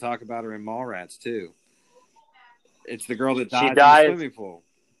 but they talk about her in Mallrats too. It's the girl that dies in the swimming pool.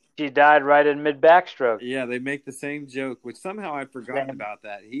 She died right in mid-backstroke. Yeah, they make the same joke, which somehow I'd forgotten about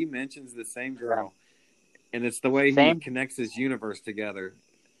that. He mentions the same girl, and it's the way he connects his universe together.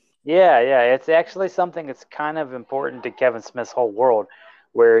 Yeah, it's actually something that's kind of important to Kevin Smith's whole world,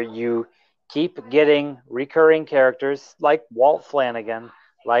 where you keep getting recurring characters like Walt Flanagan,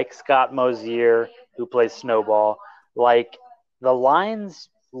 like Scott Mosier, who plays Snowball, like the lines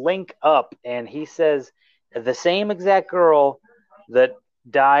link up, and he says the same exact girl that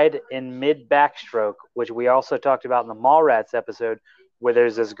died in mid-backstroke, which we also talked about in the Mallrats episode, where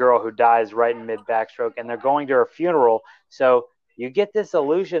there's this girl who dies right in mid-backstroke, and they're going to her funeral, so you get this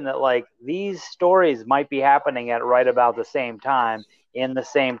illusion that like these stories might be happening at right about the same time in the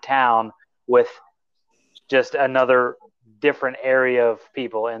same town with just another different area of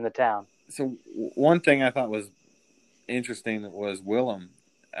people in the town. So one thing I thought was interesting was Willem.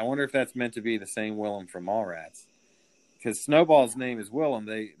 I wonder if that's meant to be the same Willem from Mallrats. Because Snowball's name is Willem.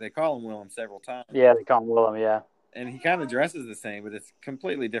 They call him Willem several times. Yeah, they call him Willem, yeah. And he kind of dresses the same, but it's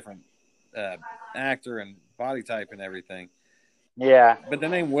completely different actor and body type and everything. Yeah. But the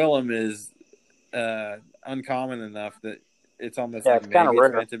name Willem is uncommon enough that it's almost yeah, like maybe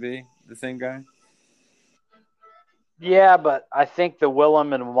it's meant to be the same guy. Yeah, but I think the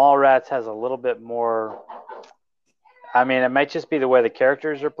Willem in Mallrats has a little bit more I mean, it might just be the way the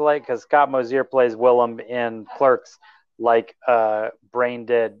characters are played because Scott Mosier plays Willem in Clerks like a brain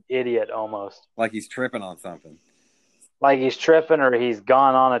dead idiot almost. Like he's tripping on something. Like he's tripping or he's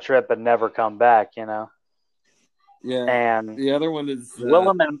gone on a trip and never come back, you know? Yeah. And The other one is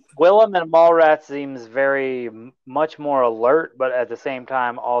Willem and Mallrats seems very much more alert, but at the same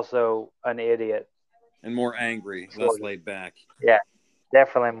time also an idiot. and more angry, less Sort of. laid back. Yeah,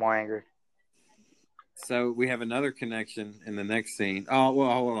 definitely more angry. So we have another connection in the next scene. Oh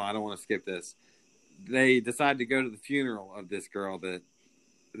well, hold on, I don't want to skip this. They decide to go to the funeral of this girl that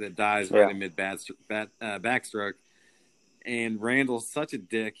dies right Yeah. in mid backstroke, and Randall's such a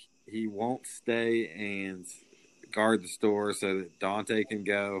dick. He won't stay and guard the store so that Dante can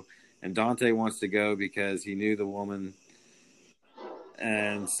go, and Dante wants to go because he knew the woman,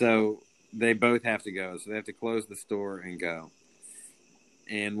 and so they both have to go. So they have to close the store and go.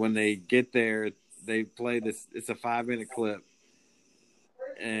 And when they get there, they play this. It's a 5 minute clip,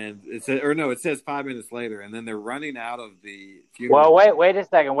 and it says 5 minutes later, and then they're running out of the funeral. Well, wait a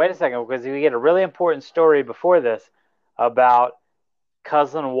second, because we get a really important story before this about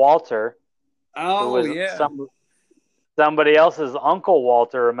cousin Walter, who Oh was yeah, somebody else's Uncle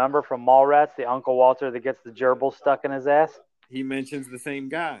Walter. Remember from Mallrats, the Uncle Walter that gets the gerbil stuck in his ass? he mentions the same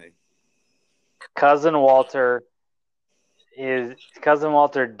guy. Cousin Walter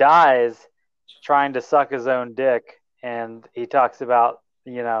dies trying to suck his own dick, and he talks about,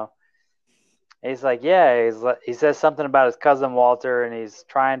 he's like, yeah, he says something about his cousin Walter, and he's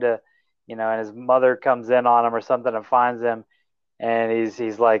trying to, and his mother comes in on him or something and finds him, and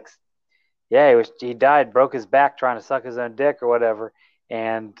he's like, yeah, he died, broke his back trying to suck his own dick or whatever,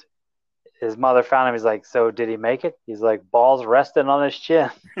 and his mother found him. He's like, so did he make it? He's like, balls resting on his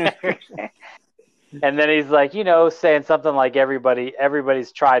chin. And then he's like, saying something like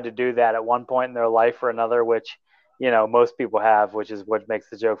everybody's tried to do that at one point in their life or another, which, most people have, which is what makes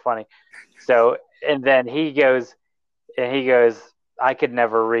the joke funny. So, and then he goes, I could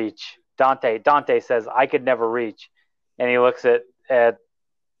never reach. Dante says, I could never reach. And he looks at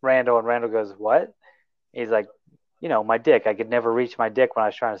Randall, and Randall goes, what? He's like, my dick. I could never reach my dick when I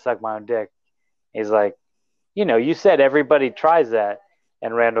was trying to suck my own dick. He's like, you said everybody tries that.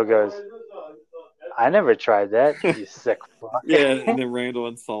 And Randall goes, I never tried that, you sick fuck. Yeah, and then Randall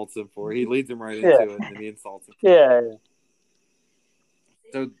insults him for it. He leads him right into it, and then he insults him. Yeah.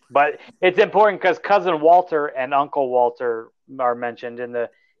 So, but it's important because cousin Walter and Uncle Walter are mentioned in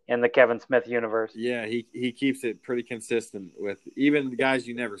the Kevin Smith universe. Yeah, he keeps it pretty consistent with even the guys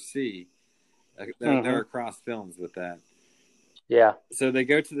you never see. They're across films with that. Yeah. So they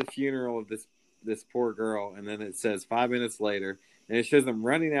go to the funeral of this poor girl, and then it says 5 minutes later, and it shows them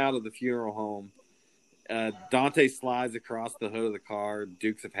running out of the funeral home. Dante slides across the hood of the car,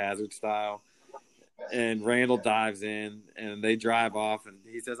 Dukes of Hazzard style, and Randall dives in, and they drive off. And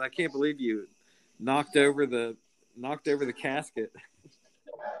he says, "I can't believe you knocked over the casket."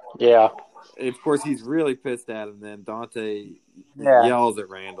 Yeah. And of course, he's really pissed at him. Then Dante yells at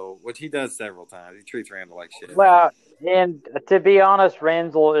Randall, which he does several times. He treats Randall like shit. Well, and to be honest,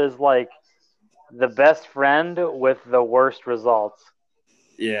 Randall is like the best friend with the worst results.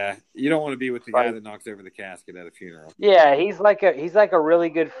 Yeah, you don't want to be with the guy that knocks over the casket at a funeral. Yeah, he's like a really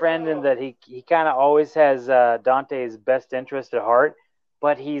good friend in that he kind of always has Dante's best interest at heart,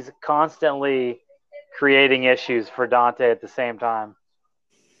 but he's constantly creating issues for Dante at the same time.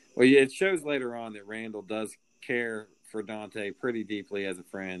 Well, yeah, it shows later on that Randall does care for Dante pretty deeply as a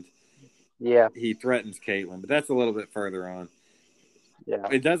friend. Yeah, he threatens Caitlin, but that's a little bit further on. Yeah,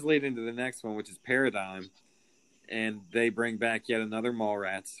 it does lead into the next one, which is Paradigm. And they bring back yet another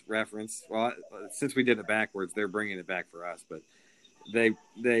Mallrats reference. Well, since we did it backwards, they're bringing it back for us. But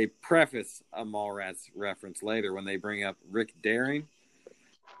they preface a Mallrats reference later when they bring up Rick Daring.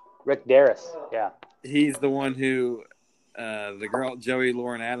 Rick Darris, yeah. He's the one who, the girl, Joey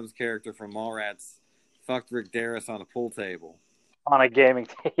Lauren Adams' character from Mallrats, fucked Rick Darris on a pool table. On a gaming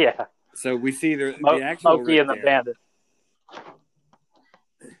table, yeah. So we see the actual Smokey and the Bandit.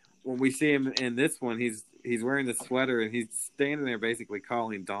 When we see him in this one, he's wearing the sweater and he's standing there basically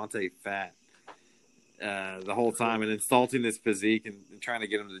calling Dante fat the whole time and insulting his physique and trying to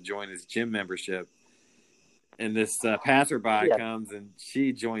get him to join his gym membership. And this passerby comes and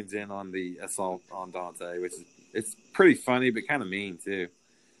she joins in on the assault on Dante, which is it's pretty funny but kind of mean too.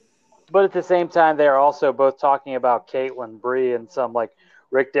 But at the same time, they're also both talking about Caitlin Bree, and some like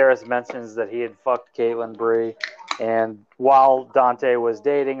Rick Darris mentions that he had fucked Caitlin Bree, and while Dante was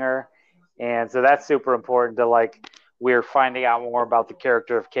dating her, and so that's super important to like. We're finding out more about the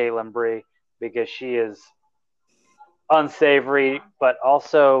character of Caitlin Bree because she is unsavory, but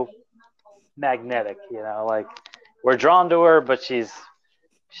also magnetic. Like we're drawn to her, but she's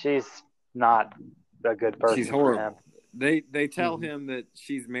not a good She's person for him. horrible. They tell him that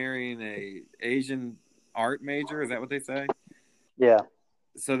she's marrying a Asian art major. Is that what they say? Yeah.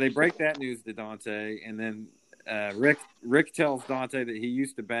 So they break that news to Dante, and then Rick tells Dante that he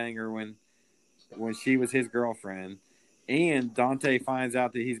used to bang her when she was his girlfriend, and Dante finds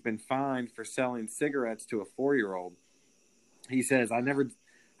out that he's been fined for selling cigarettes to a 4-year-old. He says, I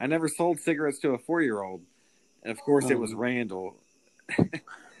never sold cigarettes to a 4-year-old." And of course, it was Randall.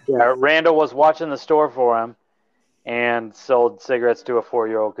 Yeah, Randall was watching the store for him and sold cigarettes to a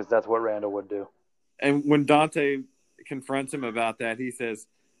 4-year-old because that's what Randall would do. And when Dante confronts him about that, he says,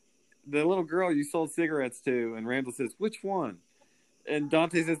 "The little girl you sold cigarettes to." And Randall says, "Which one?" And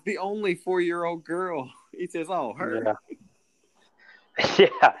Dante says, "The only 4-year-old girl." He says, "Oh, her." Yeah.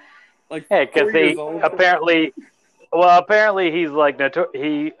 Yeah. Like, hey, because 4 years old. apparently he's like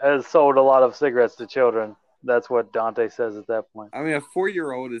he has sold a lot of cigarettes to children. That's what Dante says at that point. I mean, a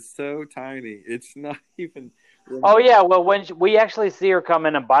 4-year-old is so tiny. It's not even. Oh yeah, well when we actually see her come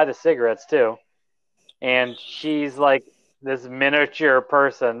in and buy the cigarettes too, and she's like this miniature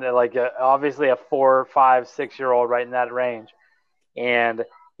person, like obviously a 4, 5, 6-year-old right in that range, and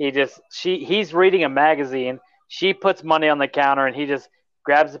he's reading a magazine. She puts money on the counter, and he just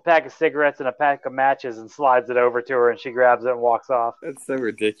grabs a pack of cigarettes and a pack of matches and slides it over to her, and she grabs it and walks off. That's so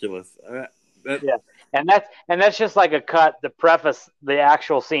ridiculous. Yeah, and that's just like a cut to preface the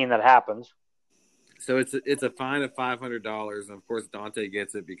actual scene that happens. So it's a fine of $500, and of course Dante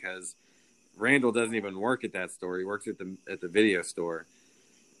gets it because Randall doesn't even work at that store. He works at the video store.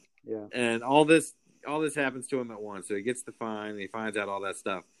 Yeah, and all this happens to him at once. So he gets the fine, and he finds out all that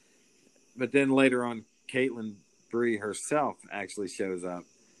stuff. But then later on, Caitlin Bree herself actually shows up,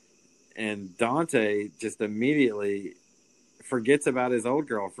 and Dante just immediately forgets about his old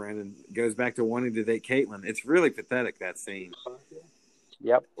girlfriend and goes back to wanting to date Caitlin. It's really pathetic, that scene.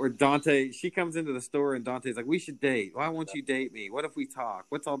 Yep. Or Dante, she comes into the store and Dante's like, "We should date. Why won't you date me? What if we talk?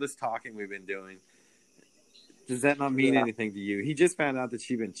 What's all this talking we've been doing? Does that not mean anything to you?" He just found out that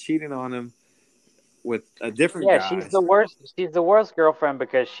she'd been cheating on him with a different guy. She's the worst. She's the worst girlfriend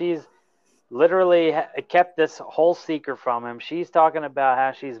because she's literally kept this whole secret from him. She's talking about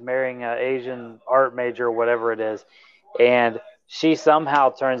how she's marrying an Asian art major or whatever it is, and she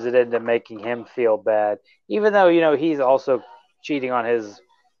somehow turns it into making him feel bad, even though he's also cheating on his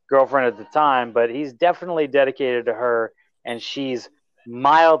girlfriend at the time, but he's definitely dedicated to her, and she's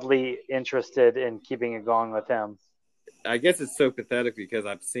mildly interested in keeping it going with him. I guess it's so pathetic because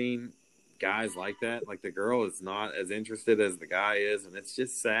I've seen guys like that. Like, the girl is not as interested as the guy is, and it's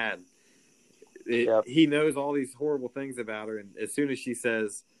just sad. He knows all these horrible things about her, and as soon as she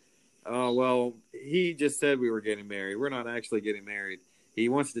says, "Oh, well, he just said we were getting married. We're not actually getting married," he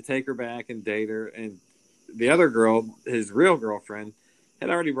wants to take her back and date her. And the other girl, his real girlfriend,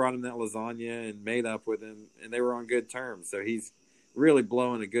 had already brought him that lasagna and made up with him, and they were on good terms. So he's really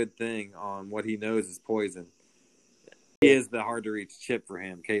blowing a good thing on what he knows is poison. He is the hard-to-reach chip for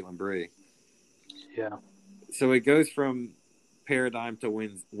him, Caitlin Bree. Yeah. So it goes from paradigm to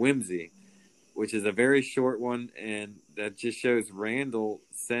whimsy, which is a very short one, and that just shows Randall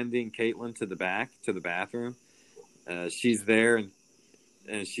sending Caitlin to the bathroom. She's there,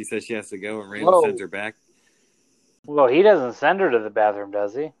 and she says she has to go, and Randall sends her back. Well, he doesn't send her to the bathroom,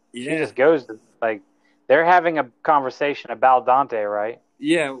 does he? Yeah. She just goes to, they're having a conversation about Dante, right?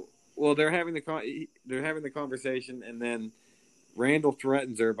 Yeah. Well, they're having the conversation, and then Randall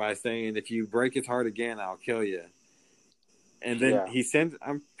threatens her by saying, "If you break his heart again, I'll kill you." And then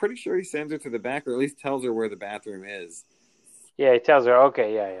I'm pretty sure he sends her to the back, or at least tells her where the bathroom is. Yeah, he tells her,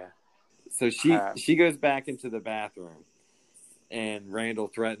 okay, yeah. So she goes back into the bathroom, and Randall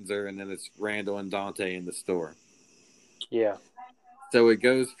threatens her, and then it's Randall and Dante in the store. Yeah. So it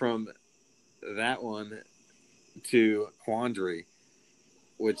goes from that one to Quandary,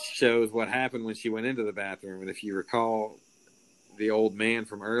 which shows what happened when she went into the bathroom. And if you recall the old man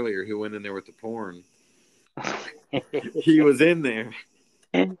from earlier who went in there with the porn, he was in there.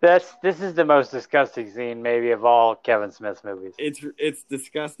 This is the most disgusting scene maybe of all Kevin Smith's movies. It's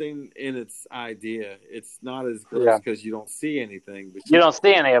disgusting in its idea. It's not as gross because you don't see anything. But you don't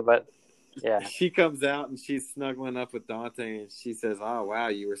see any of it. Yeah. She comes out and she's snuggling up with Dante, and she says, "Oh, wow,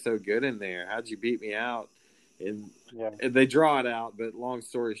 you were so good in there. How'd you beat me out?" And they draw it out, but long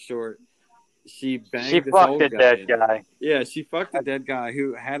story short, she banged this old guy. She fucked a dead guy. Yeah, she fucked a dead guy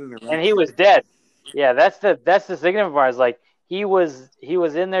who had an erection. And he was dead. Yeah, that's the significant part. Is like he was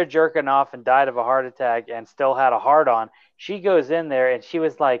in there jerking off and died of a heart attack and still had a heart on. She goes in there and she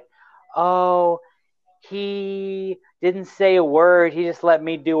was like, "Oh, he didn't say a word. He just let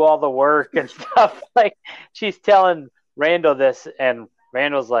me do all the work and stuff. Like she's telling Randall this, and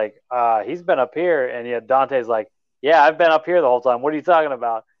Randall's like, he's been up here, and yet Dante's like, yeah, I've been up here the whole time. What are you talking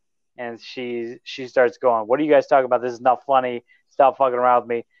about? And she starts going, what are you guys talking about? This is not funny. Stop fucking around with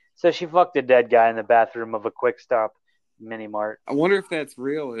me. So she fucked a dead guy in the bathroom of a quick stop mini mart. I wonder if that's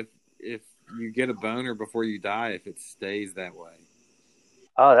real. If you get a boner before you die, if it stays that way.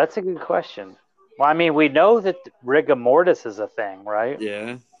 Oh, that's a good question. Well, I mean, we know that rigor mortis is a thing, right?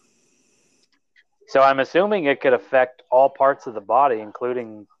 Yeah. So I'm assuming it could affect all parts of the body,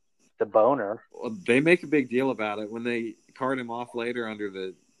 including the boner. Well, they make a big deal about it when they cart him off later under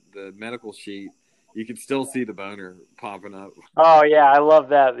the medical sheet. You can still see the boner popping up. Oh yeah, I love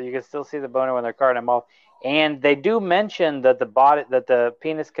that. You can still see the boner when they're carting him off. And they do mention that the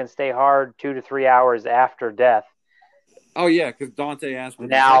penis can stay hard 2 to 3 hours after death. Oh yeah, because Dante asked the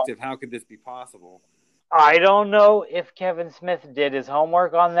Now, detective, "How could this be possible?" I don't know if Kevin Smith did his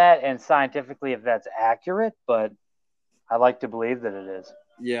homework on that and scientifically if that's accurate, but I like to believe that it is.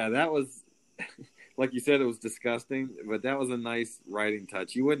 Yeah, that was, like you said, it was disgusting, but that was a nice writing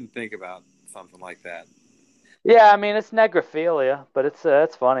touch. You wouldn't think about something like that. Yeah, I mean it's necrophilia, but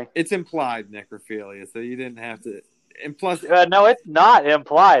it's funny. It's implied necrophilia, so you didn't have to. And plus, No, it's not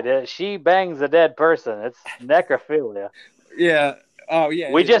implied. She bangs a dead person. It's necrophilia. yeah, oh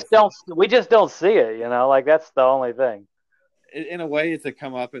yeah, We it is. just don't see it, like that's the only thing. In a way, it's a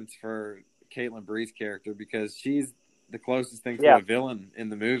comeuppance for Caitlin Bree's character because she's the closest thing to Yeah. a villain in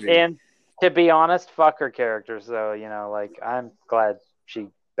the movie. And to be honest, fuck her character. So I'm glad she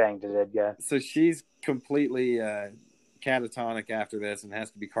banged a dead guy. So she's completely catatonic after this and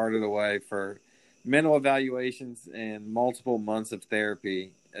has to be carted away for mental evaluations and multiple months of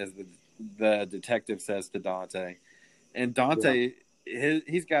therapy, as the detective says to Dante. And Dante,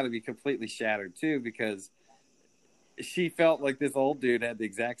 he's got to be completely shattered too because she felt like this old dude had the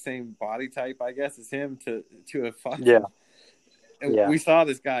exact same body type, I guess, as him to have fucked him. And we saw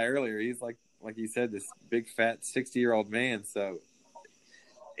this guy earlier. He's like you said, this big fat 60-year-old man. So,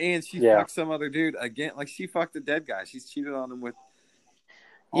 and she fucked some other dude again. Like she fucked a dead guy. She's cheated on him with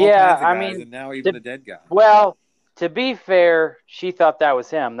all kinds of guys, and now even the dead guy. Well, to be fair, she thought that was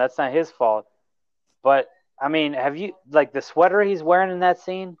him. That's not his fault. But I mean, have you the sweater he's wearing in that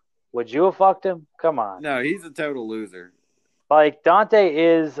scene? Would you have fucked him? Come on. No, he's a total loser. Like Dante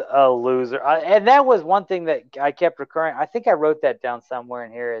is a loser, and that was one thing that I kept recurring. I think I wrote that down somewhere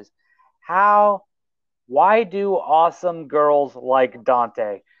in here. Is why do awesome girls like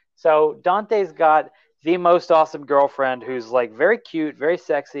Dante? So Dante's got the most awesome girlfriend who's very cute, very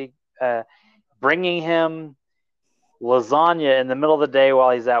sexy, bringing him lasagna in the middle of the day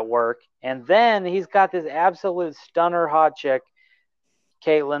while he's at work. And then he's got this absolute stunner hot chick,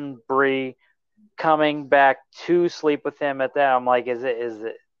 Caitlin Bree, coming back to sleep with him at that. I'm like, is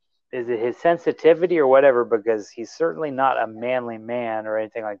it his sensitivity or whatever? Because he's certainly not a manly man or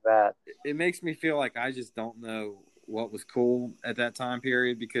anything like that. It makes me feel like I just don't know what was cool at that time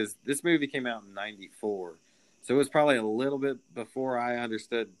period because this movie came out in '94, so it was probably a little bit before I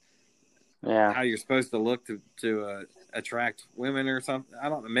understood how you're supposed to look to attract women or something. I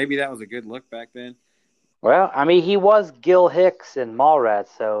don't know. Maybe that was a good look back then. Well, I mean, he was Gil Hicks in Mallrats,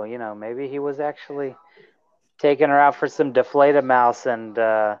 so maybe he was actually taking her out for some deflated mouse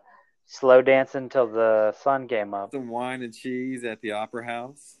and slow dancing till the sun came up. Some wine and cheese at the Opera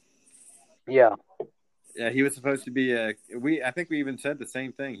House. Yeah. Yeah, he was supposed to be I think we even said the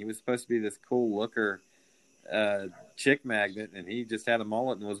same thing. He was supposed to be this cool looker chick magnet, and he just had a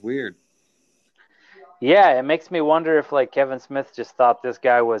mullet and was weird. Yeah, it makes me wonder if Kevin Smith just thought this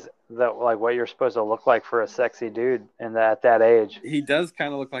guy was what you're supposed to look like for a sexy dude at that age. He does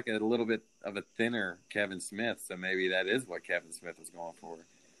kind of look like a little bit of a thinner Kevin Smith, so maybe that is what Kevin Smith was going for.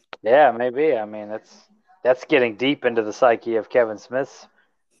 Yeah, maybe. I mean, that's getting deep into the psyche of Kevin Smith's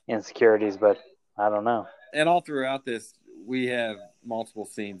insecurities, but I don't know. And all throughout this, we have multiple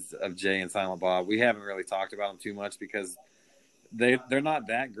scenes of Jay and Silent Bob. We haven't really talked about them too much because they're not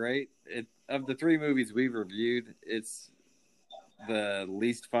that great. Of the three movies we've reviewed, it's the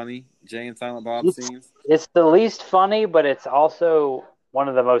least funny Jay and Silent Bob scenes. It's the least funny, but it's also one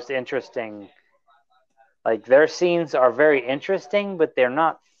of the most interesting. Their scenes are very interesting, but they're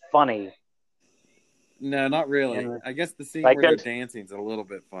not funny. No, not really. And I guess the scene where they're dancing is a little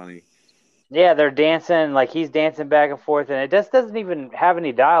bit funny. Yeah, they're dancing, he's dancing back and forth, and it just doesn't even have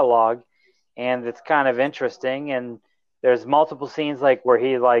any dialogue, and it's kind of interesting. And there's multiple scenes where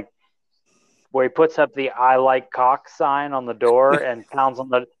he puts up the "I like cock" sign on the door and pounds on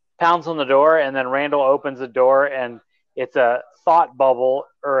the door, and then Randall opens the door and it's a thought bubble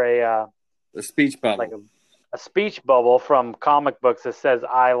or The speech like bubble. a speech bubble from comic books that says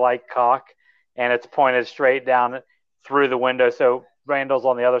 "I like cock," and it's pointed straight down through the window. So Randall's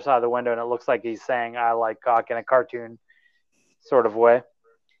on the other side of the window, and it looks like he's saying "I like cock" in a cartoon sort of way.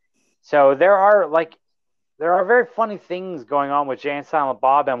 So there are very funny things going on with Jay and Silent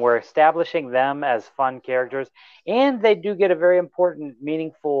Bob, and we're establishing them as fun characters. And they do get a very important,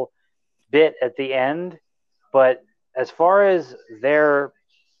 meaningful bit at the end. But as far as their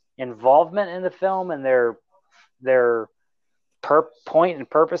involvement in the film and their point and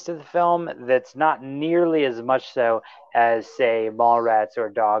purpose of the film, that's not nearly as much so as, say, Mallrats or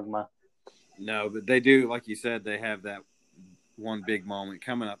Dogma. No, but they do, like you said, they have that one big moment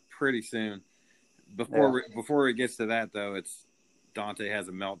coming up pretty soon. Yeah. Before it gets to that, though, it's Dante has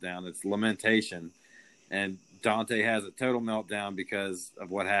a meltdown. It's lamentation, and Dante has a total meltdown because of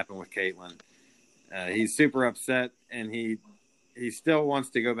what happened with Caitlin. He's super upset, and he still wants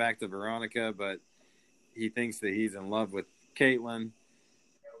to go back to Veronica, but he thinks that he's in love with Caitlin.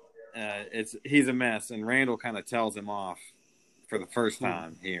 He's a mess, and Randall kind of tells him off for the first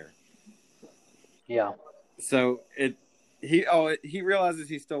time here. Yeah. So he realizes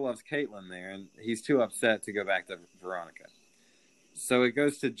he still loves Caitlin there, and he's too upset to go back to Veronica. So it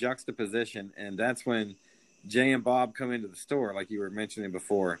goes to juxtaposition, and that's when Jay and Bob come into the store, like you were mentioning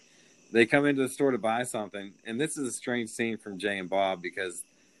before. They come into the store to buy something, and this is a strange scene from Jay and Bob because,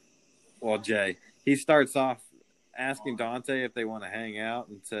 well, Jay, he starts off asking Dante if they want to hang out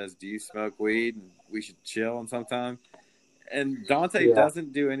and says, "Do you smoke weed? And we should chill on sometime." And Dante Yeah.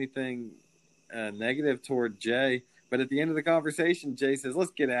 doesn't do anything negative toward Jay, but at the end of the conversation, Jay says,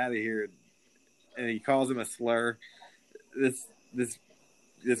 "Let's get out of here," and he calls him a slur. This this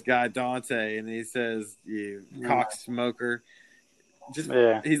this guy Dante, and he says, "You cock smoker." Just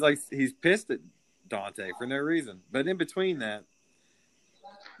Yeah. he's pissed at Dante for no reason. But in between that,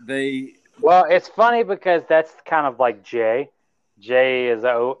 they Well, it's funny because that's kind of like Jay. Jay is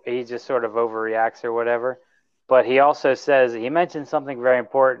he just sort of overreacts or whatever. But he also says he mentions something very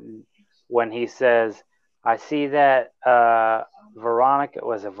important when he says, "I see that Veronica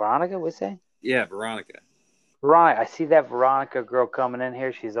was it Veronica? We say yeah, Veronica. Veronica. I see that Veronica girl coming in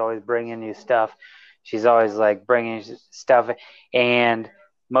here. She's always bringing you stuff. She's always like bringing stuff, and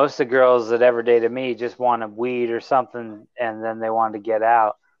most of the girls that ever dated me just wanted weed or something, and then they wanted to get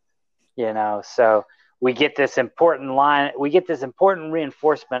out." So we get this important line, we get this important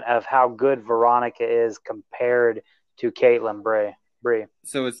reinforcement of how good Veronica is compared to Caitlin Bree.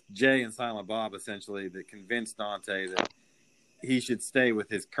 So it's Jay and Silent Bob essentially that convinced Dante that he should stay with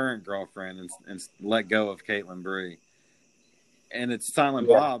his current girlfriend and let go of Caitlin Bree. And it's Silent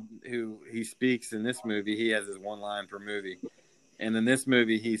Yeah. Bob who he speaks in this movie. He has his one line per movie, and in this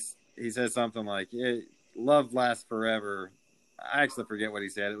movie he says something like, "Love lasts forever." I actually forget what he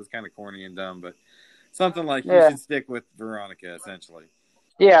said. It was kind of corny and dumb, but something like you Yeah. should stick with Veronica, essentially.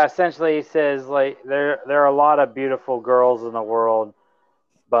 Yeah, essentially he says like there are a lot of beautiful girls in the world,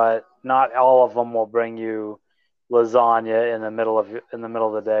 but not all of them will bring you lasagna in the middle of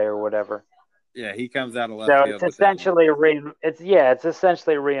the day or whatever. Yeah, he comes out of left So field with that one. it's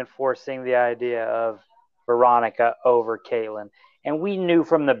essentially reinforcing the idea of Veronica over Caitlin. And we knew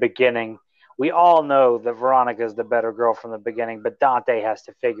from the beginning, we all know that Veronica is the better girl from the beginning, but Dante has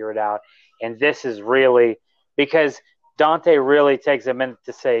to figure it out. And this is really because Dante really takes a minute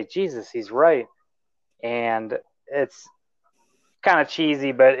to say, Jesus, he's right. And it's kind of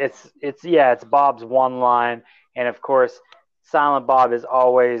cheesy, but it's Bob's one line. And of course, Silent Bob is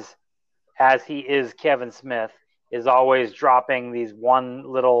always, as he is Kevin Smith, is always dropping these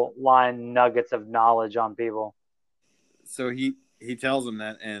one little line nuggets of knowledge on people. So he tells him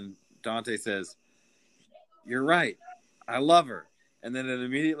that, and Dante says, "You're right. I love her." And then it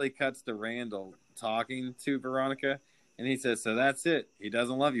immediately cuts to Randall talking to Veronica, and he says, "So that's it. He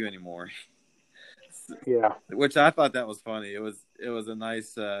doesn't love you anymore." Yeah. Which I thought that was funny. It was a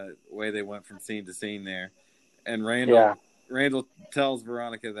nice way they went from scene to scene there. And Yeah. Randall tells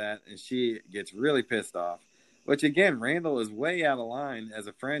Veronica that, and she gets really pissed off. Which again, Randall is way out of line as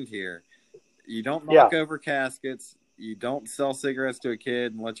a friend here. You don't Yeah. knock over caskets. You don't sell cigarettes to a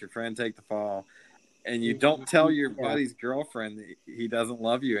kid and let your friend take the fall. And you don't tell your Yeah. buddy's girlfriend that he doesn't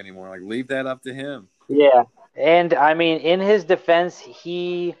love you anymore. Like, leave that up to him. Yeah. And I mean, in his defense,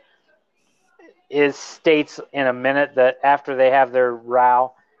 he is states in a minute that after they have their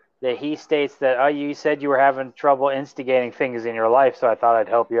row, that he states that, oh, you said you were having trouble instigating things in your life, so I thought I'd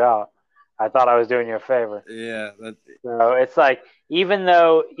help you out. I thought I was doing you a favor. Yeah, So it's like even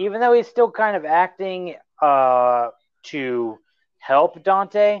though he's still kind of acting to help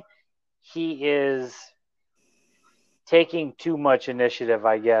Dante, he is taking too much initiative,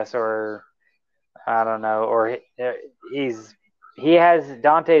 I guess, or I don't know, or he's he has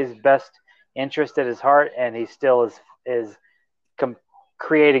Dante's best interest at his heart, and he still is com-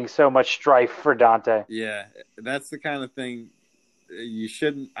 creating so much strife for Dante. Yeah, that's the kind of thing you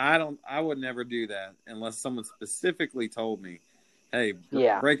shouldn't. I don't. I would never do that unless someone specifically told me, "Hey,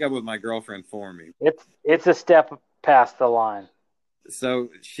 Yeah, break up with my girlfriend for me." it's a step past the line. So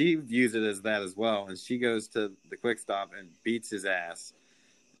she views it as that as well, and she goes to the quick stop and beats his ass.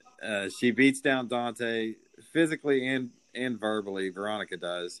 She beats down Dante physically and verbally. Veronica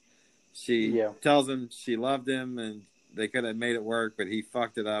does. She Yeah, tells him she loved him and they could have made it work, but he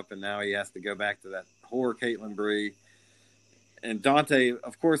fucked it up, and now he has to go back to that whore Caitlin Bree. And Dante,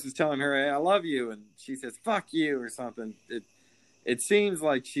 of course, is telling her, "Hey, I love you," and she says, "Fuck you" or something. It seems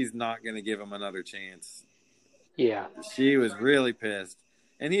like she's not going to give him another chance. yeah, She was really pissed,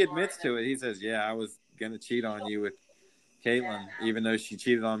 and he admits to it. He says, "Yeah, I was going to cheat on you with Caitlin, even though she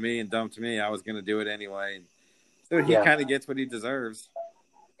cheated on me and dumped me. I was going to do it anyway." And so he yeah, kind of gets what he deserves,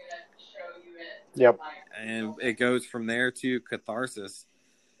 yep, and it goes from there to catharsis,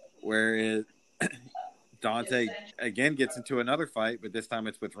 where Dante again gets into another fight, but this time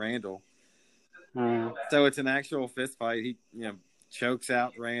it's with Randall. mm, So it's an actual fist fight. He chokes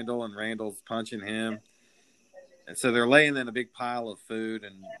out Randall, and Randall's punching him. And so they're laying in a big pile of food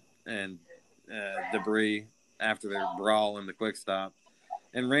and debris after their brawl in the quick stop.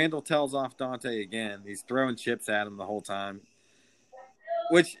 And Randall tells off Dante again. He's throwing chips at him the whole time,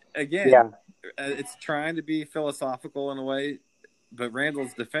 which yeah, again, it's trying to be philosophical in a way. But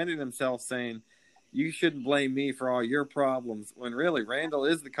Randall's defending himself, saying, "You shouldn't blame me for all your problems," when really Randall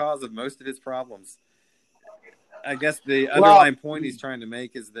is the cause of most of his problems. I guess the well, underlying point he's trying to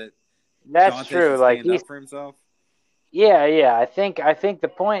make is that that's Dante should true. Like stand he's up for himself. yeah. I think the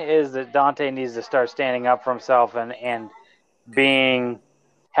point is that Dante needs to start standing up for himself and being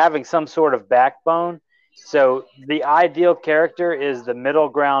having some sort of backbone. So the ideal character is the middle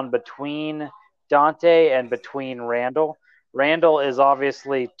ground between Dante and between Randall. Randall is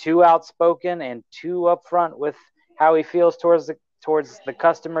obviously too outspoken and too upfront with how he feels towards the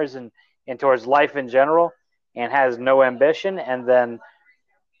customers and towards life in general, and has no ambition. And then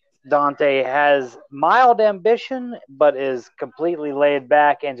Dante has mild ambition, but is completely laid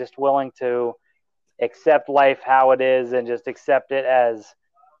back and just willing to accept life how it is and just accept it as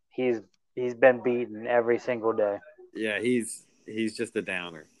he's he's been beaten every single day. Yeah, he's just a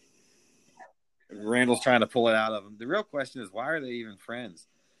downer. Randall's trying to pull it out of him. The real question is, why are they even friends?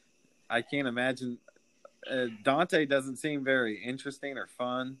 I can't imagine. Dante doesn't seem very interesting or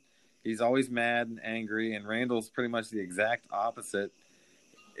fun. He's always mad and angry, and Randall's pretty much the exact opposite.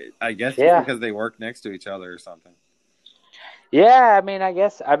 I guess just Yeah, because they work next to each other or something. yeah. I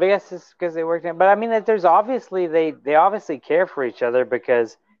guess it's because they worked in. But I mean that there's obviously they obviously care for each other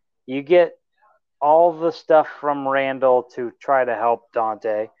because you get all the stuff from Randall to try to help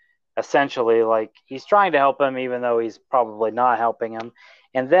Dante. Essentially, like he's trying to help him, even though he's probably not helping him.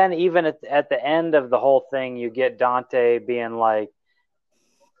 And then even at the end of the whole thing, you get Dante being like,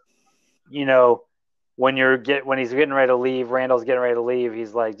 you know, when he's getting ready to leave, Randall's getting ready to leave.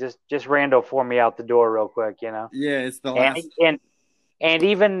 He's like, just Randall for me out the door real quick. Yeah, it's the And last. and and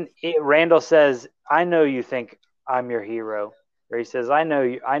even Randall says, "I know you think I'm your hero," or he says, I know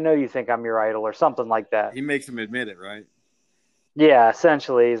you think I'm your idol," or something like that. He makes him admit it, right? Yeah,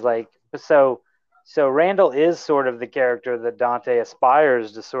 essentially, he's like so. Randall is sort of the character that Dante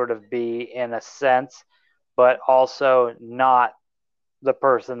aspires to sort of be in a sense, but also not the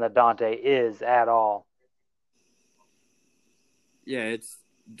person that Dante is at all. Yeah, it's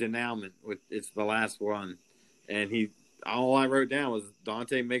denouement. It's the last one, and he. All I wrote down was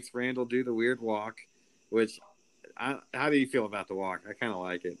Dante makes Randall do the weird walk, which how do you feel about the walk? I kind of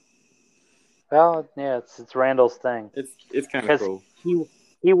like it. Well, yeah, it's Randall's thing It's kind of because cool. he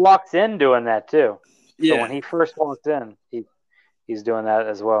he walks in doing that too. So Yeah, when he first walks in, he's doing that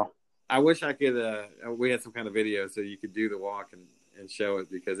as well. I wish I could. We had some kind of video so you could do the walk and show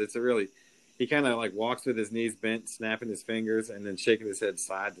it because it's a really. He kind of like walks with his knees bent, snapping his fingers, and then shaking his head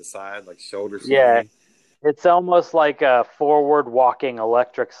side to side, like shoulder Yeah, sliding. it's almost like a forward walking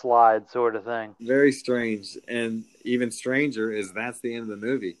electric slide sort of thing. Very strange, and even stranger is that's the end of the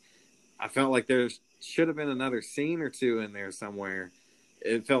movie. I felt like there should have been another scene or two in there somewhere.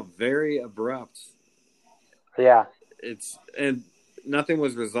 It felt very abrupt. Yeah. It's and nothing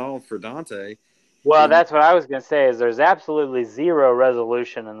was resolved for Dante. Well, He, that's what I was going to say. Is there's absolutely zero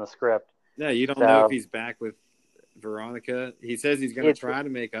resolution in the script. yeah, you don't know if So he's back with Veronica. He says he's going to it's try to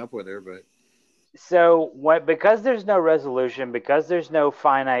make up with her, but because there's no resolution, because there's no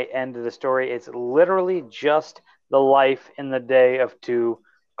finite end to the story. It's literally just the life in the day of two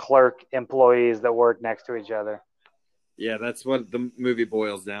clerk employees that work next to each other. Yeah, that's what the movie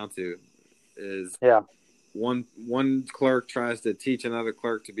boils down to. Is Yeah. one clerk tries to teach another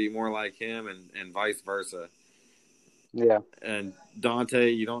clerk to be more like him, and vice versa. Yeah. And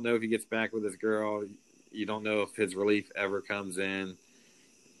Dante, you don't know if he gets back with his girl. You don't know if his relief ever comes in.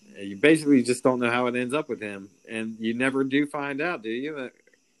 You basically just don't know how it ends up with him, and you never do find out, do you?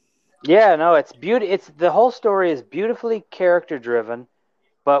 Yeah, no, it's It's the whole story is beautifully character driven,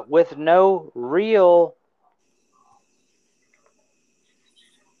 but with no real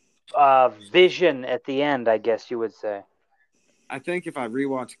vision at the end, I guess you would say. I think if I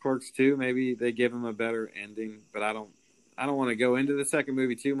rewatch Clerks 2, maybe they give him a better ending, but I don't want to go into the second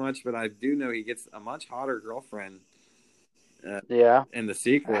movie too much, but I do know he gets a much hotter girlfriend Yeah. in the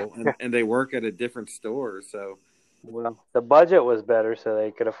sequel, and they work at a different store, so Well, the budget was better, so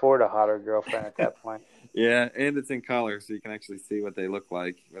they could afford a hotter girlfriend at that point. yeah, and it's in color, so you can actually see what they look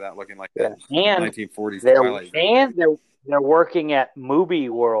like without looking like that Yeah, and 1940s they're Twilight Zone. and they're working at Movie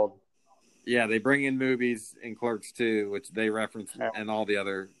World. Yeah, they bring in movies in Clerks 2, which they reference Yeah. in all the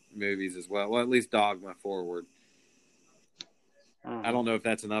other movies as well. Well, at least Dogma Forward. Mm-hmm. I don't know if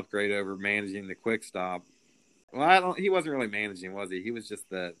that's an upgrade over managing the quick stop. Well, I don't. He wasn't really managing, was he? He was just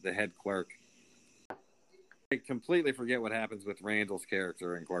the head clerk. I completely forget what happens with Randall's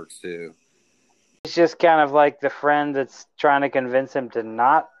character in Clerks 2. He's just kind of like the friend that's trying to convince him to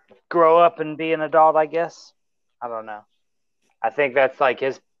not grow up and be an adult, I guess. I don't know. I think that's like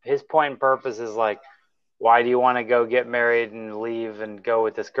his point and purpose is like, why do you want to go get married and leave and go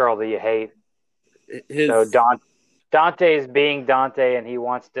with this girl that you hate? So His Dante is being Dante, and he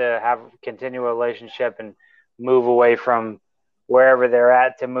wants to have continue a relationship and move away from wherever they're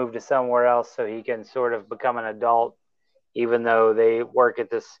at to move to somewhere else, so he can sort of become an adult, even though they work at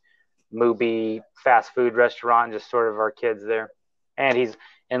this movie fast food restaurant and just sort of are kids there. And he's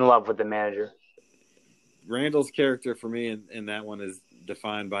in love with the manager. Randall's character for me in that one is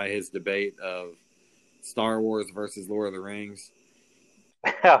defined by his debate of Star Wars versus Lord of the Rings.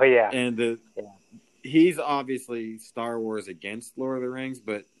 Oh yeah, And he's obviously Star Wars against Lord of the Rings,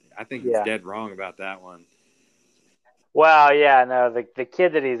 but I think he's yeah. dead wrong about that one. Well, yeah, no, the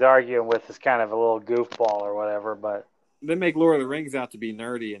kid that he's arguing with is kind of a little goofball or whatever, but They make Lord of the Rings out to be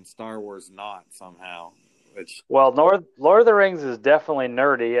nerdy and Star Wars not somehow. Which well, Lord of the Rings is definitely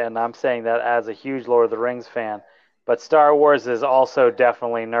nerdy, and I'm saying that as a huge Lord of the Rings fan. But Star Wars is also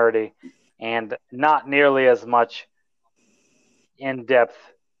definitely nerdy, and not nearly as much in depth.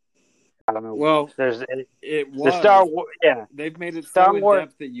 I don't know. well, There's it the Star was. Wars. Yeah, They've made it Star so in Wars.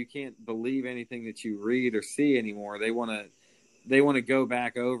 depth that you can't believe anything that you read or see anymore. They want to go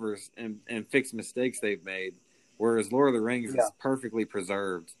back over and fix mistakes they've made. Whereas Lord of the Rings Yeah, is perfectly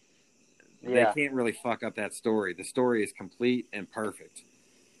preserved. They yeah, can't really fuck up that story. The story is complete and perfect.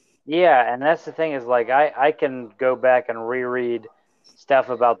 yeah. And that's the thing is like I can go back and reread stuff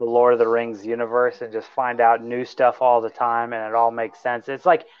about the Lord of the Rings universe and just find out new stuff all the time, and it all makes sense. It's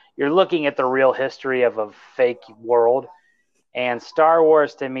like you're looking at the real history of a fake world. And Star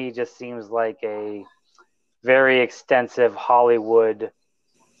Wars to me just seems like a very extensive Hollywood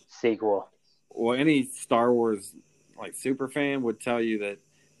sequel. Well, any Star Wars like super fan would tell you that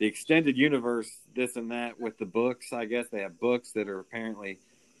the extended universe, this and that, with the books. I guess they have books that are apparently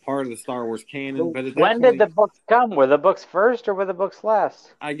part of the Star Wars canon. But at that When did the point, books come? Were the books first or were the books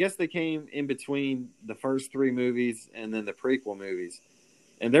last? I guess they came in between the first three movies and then the prequel movies.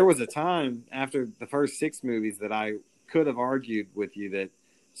 And there was a time after the first six movies that I could have argued with you that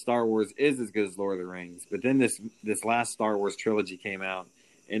Star Wars is as good as Lord of the Rings. But then this last Star Wars trilogy came out,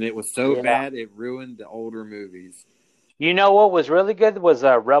 and it was so Yeah. bad it ruined the older movies. You know what was really good was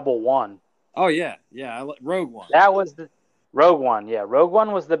Rebel One. Oh yeah, Rogue One. That was the Rogue One. Yeah, Rogue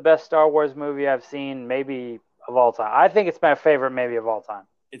One was the best Star Wars movie I've seen, maybe of all time. I think it's my favorite, maybe of all time.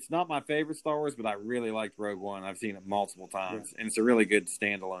 It's not my favorite Star Wars, but I really liked Rogue One. I've seen it multiple Yeah. times, and it's a really good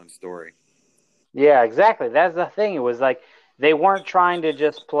standalone story. Yeah, exactly. That's the thing. It was like they weren't trying to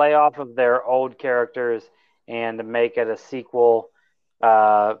just play off of their old characters and make it a sequel,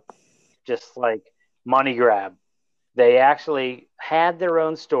 uh, just like money grab. They actually had their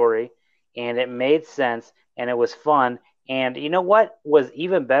own story, and it made sense, and it was fun. And you know what was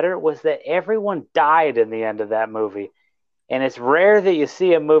even better was that everyone died in the end of that movie. And it's rare that you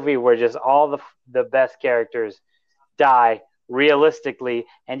see a movie where just all the best characters die realistically,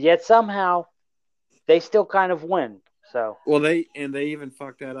 and yet somehow they still kind of win. So Well, they even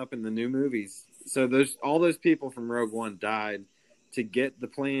fucked that up in the new movies. So all those people from Rogue One died to get the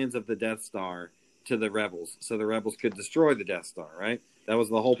plans of the Death Star to the rebels, so the rebels could destroy the Death Star. Right? That was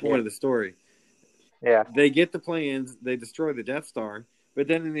the whole point yeah, of the story. yeah, They get the plans, they destroy the Death Star, But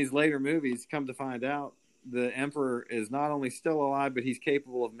then in these later movies, come to find out, the Emperor is not only still alive, but he's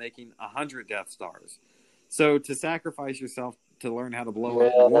capable of making 100 Death Stars. So to sacrifice yourself to learn how to blow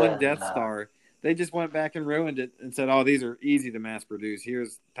up one Death Star, they just went back and ruined it and said, "Oh, these are easy to mass produce.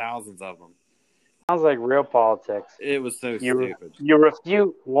 Here's thousands of them." Sounds like real politics. It was so stupid. You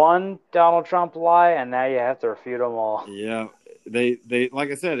refute one Donald Trump lie, and now you have to refute them all. Yeah, they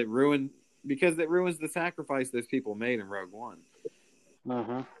like I said, it ruins the sacrifice those people made in Rogue One.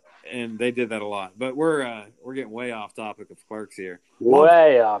 Mm-hmm. And they did that a lot. But we're getting way off topic of Clerks here.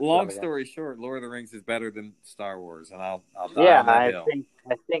 Way off. Long story short, Lord of the Rings is better than Star Wars, and I'll die on that hill.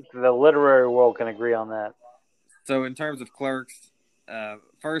 I think the literary world can agree on that. So in terms of Clerks,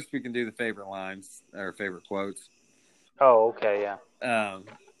 first we can do the favorite lines or favorite quotes. Oh, okay, yeah.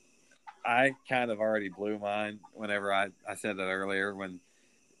 I kind of already blew mine whenever I said that earlier when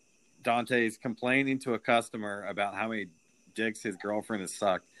Dante's complaining to a customer about how many dicks his girlfriend has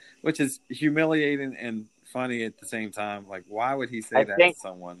sucked, which is humiliating and funny at the same time. Like, why would he say that to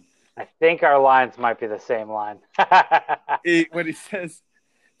someone? I think our lines might be the same line. When he says,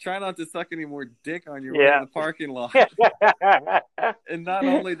 "Try not to suck any more dick on your way to the parking lot." And not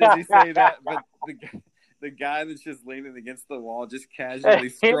only does he say that, but the guy that's just leaning against the wall just casually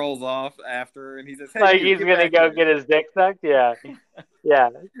strolls off after, and he says, "Hey, like he's gonna go get his dick sucked." Yeah,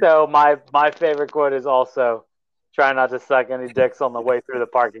 yeah. So my favorite quote is also, "Try not to suck any dicks on the way through the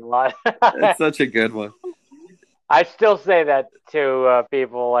parking lot." It's such a good one. I still say that to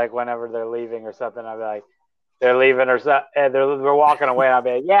people, like whenever they're leaving or something. I'll be like, they're leaving or so, and they're walking away, and I'll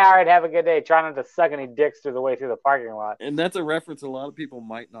be like, "Yeah, all right, have a good day. Try not to suck any dicks through the way through the parking lot." And that's a reference a lot of people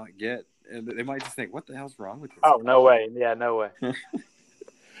might not get, and they might just think, "What the hell's wrong with this?" Oh, no way! Yeah, no way.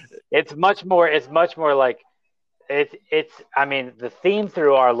 It's much more like it's. I mean, the theme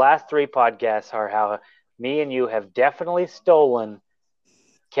through our last 3 podcasts are how me and you have definitely stolen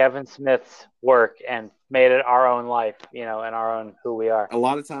Kevin Smith's work and made it our own life, and our own who we are. A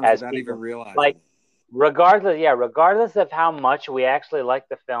lot of times without even realizing. Like, regardless of how much we actually like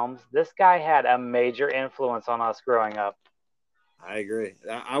the films, this guy had a major influence on us growing up. I agree.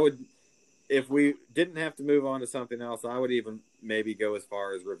 I would, if we didn't have to move on to something else, I would even maybe go as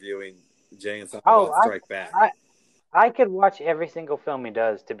far as reviewing Jay and Silent Bob Strike Back. I could watch every single film he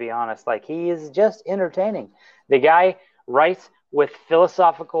does, to be honest. Like, he is just entertaining. The guy writes with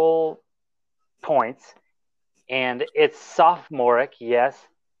philosophical points, and it's sophomoric, yes,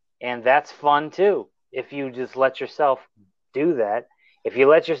 and that's fun too. If you just let yourself do that, if you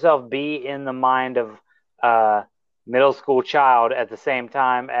let yourself be in the mind of a middle school child at the same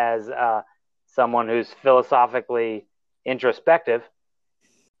time as someone who's philosophically introspective,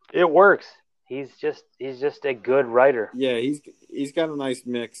 it works. He's just a good writer. Yeah, he's got a nice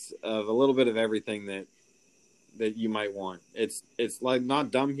mix of a little bit of everything that you might want. It's like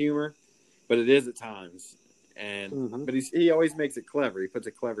not dumb humor, but it is at times. And but he always makes it clever. He puts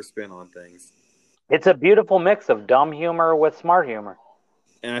a clever spin on things. It's a beautiful mix of dumb humor with smart humor.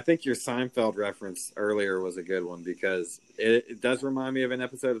 And I think your Seinfeld reference earlier was a good one because it does remind me of an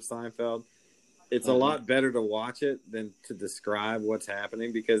episode of Seinfeld. It's a lot better to watch it than to describe what's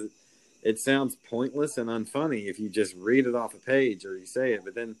happening because it sounds pointless and unfunny if you just read it off a page or you say it.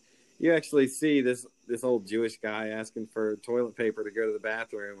 But then you actually see this old Jewish guy asking for toilet paper to go to the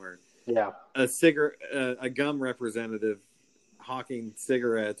bathroom, or a gum representative hawking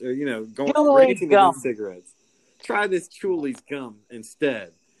cigarettes, or going ranting against cigarettes. Try this Chuli's gum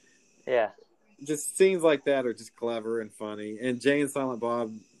instead. Yeah, just scenes like that are just clever and funny. And Jay and Silent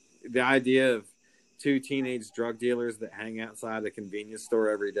Bob, the idea of 2 teenage drug dealers that hang outside a convenience store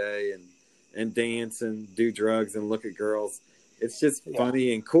every day and dance and do drugs and look at girls. It's just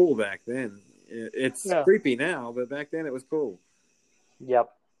funny and cool back then. It's creepy now, but back then it was cool.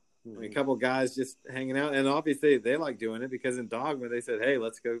 Yep. I mean, a couple of guys just hanging out, and obviously they like doing it because in Dogma they said, "Hey,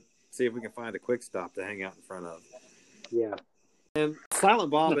 let's go see if we can find a quick stop to hang out in front of." Yeah. And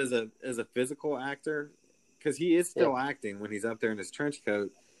Silent Bob is a physical actor because he is still acting when he's up there in his trench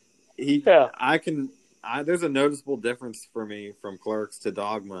coat. There's a noticeable difference for me from Clerks to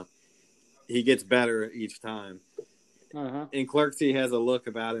Dogma. He gets better each time. In Clerks, he has a look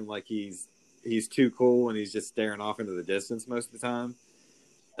about him like he's too cool and he's just staring off into the distance most of the time.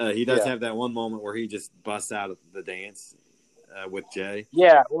 He does have that one moment where he just busts out of the dance with Jay.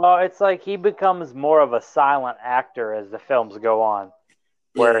 Yeah, well, it's like he becomes more of a silent actor as the films go on.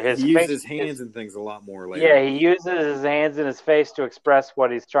 Where he uses his hands and things a lot more later. Yeah, he uses his hands and his face to express what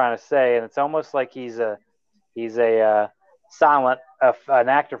he's trying to say, and it's almost like he's a silent an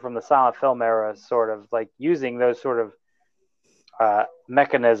actor from the silent film era, sort of like using those sort of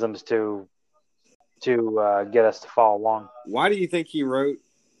mechanisms to to get us to follow along. Why do you think he wrote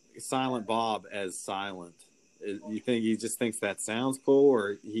Silent Bob as silent? You think he just thinks that sounds cool,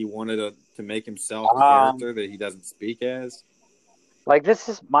 or he wanted to make himself a Um, character that he doesn't speak as? like this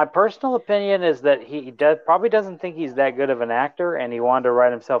is my personal opinion is that probably doesn't think he's that good of an actor, and he wanted to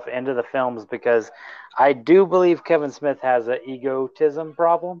write himself into the films because I do believe Kevin Smith has an egotism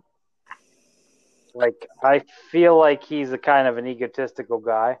problem. Like I feel like he's a kind of an egotistical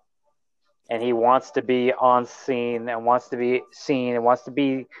guy, and he wants to be on scene and wants to be seen and wants to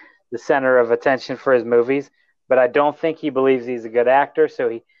be the center of attention for his movies. But I don't think he believes he's a good actor,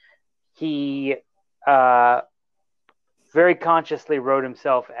 so he uh, very consciously wrote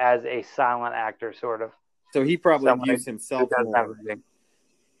himself as a silent actor, sort of So he probably someone views who himself doesn't have more. everything.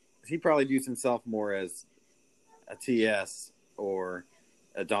 He probably views himself more as a TS or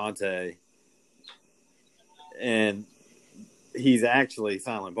a Dante, and he's actually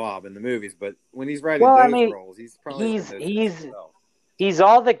Silent Bob in the movies. But when he's writing Well, I those mean, roles, he's probably writing he's those as he's himself. he's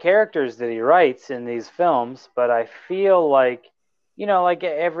all the characters that he writes in these films, but I feel like like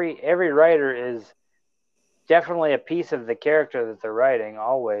every writer is definitely a piece of the character that they're writing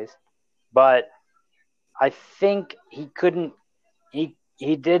always. But I think he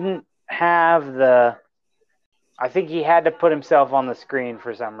didn't have the I think he had to put himself on the screen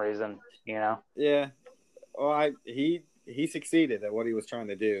for some reason. Yeah. Well, he succeeded at what he was trying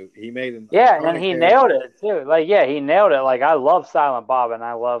to do. He made an Yeah, and iconic he nailed character. it too. Like, yeah, he nailed it. Like, I love Silent Bob, and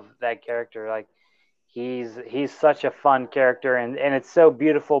I love that character. Like, he's such a fun character, and it's so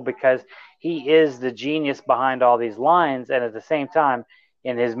beautiful because he is the genius behind all these lines, and at the same time,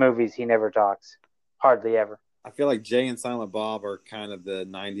 in his movies, he never talks, hardly ever. I feel like Jay and Silent Bob are kind of the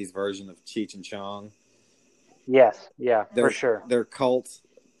 '90s version of Cheech and Chong. Yes, yeah, for They're sure. they're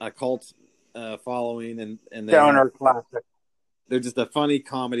a cult following, and Stoner classic. they're just a funny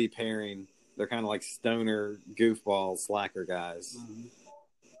comedy pairing. They're kind of like stoner goofball slacker guys.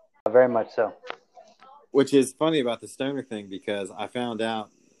 Very much so. Which is funny about the stoner thing because I found out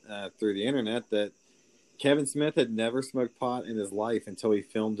through the internet that Kevin Smith had never smoked pot in his life until he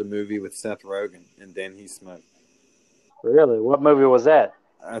filmed a movie with Seth Rogen, and then he smoked. Really, what movie was that?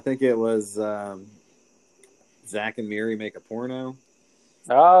 I think it was Zach and Miri Make a Porno.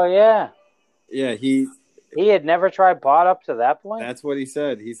 Oh yeah, Yeah, he had never tried pot up to that point. that's what he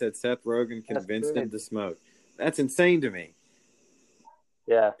said. He said Seth Rogen That's convinced him crazy. to smoke. That's insane to me.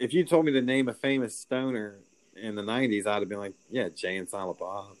 Yeah, If you told me to name a famous stoner in the '90s, I'd have been like, yeah, Jay and Silent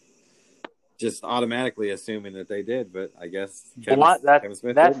Bob. Just automatically assuming that they did, but I guess Blunt. Kevin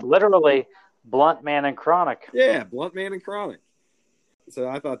Smith That's didn't. literally Blunt Man and Chronic. Yeah, Blunt Man and Chronic. So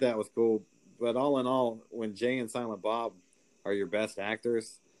I thought that was cool. But all in all, when Jay and Silent Bob are your best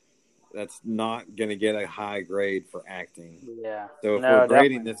actors, that's not going to get a high grade for acting. Yeah. So if No, we're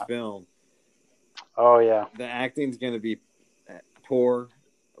grading definitely this not. film, Oh yeah. the acting's going to be poor,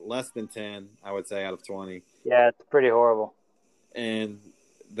 less than 10, I would say, out of 20. Yeah, it's pretty horrible. And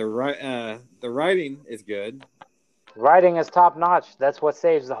the writing is good. Writing is top notch. That's what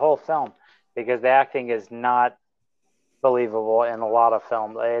saves the whole film because the acting is not believable in a lot of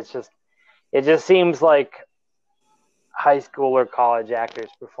films. It just seems like high school or college actors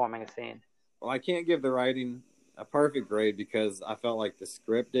performing a scene. Well, I can't give the writing a perfect grade because I felt like the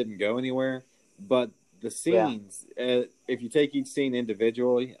script didn't go anywhere. But the Yeah. scenes, if you take each scene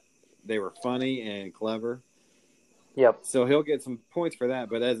individually, they were funny and clever. Yep. So he'll get some points for that.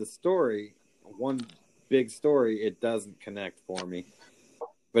 But as a story, one big story, it doesn't connect for me.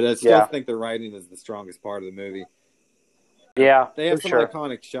 But I still Yeah. think the writing is the strongest part of the movie. Yeah, They have for some sure.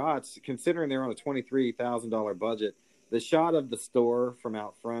 iconic shots, considering they're on a $23,000 budget. The shot of the store from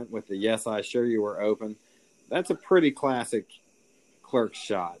out front with the "Yes, I assure you we're open," that's a pretty classic Clerks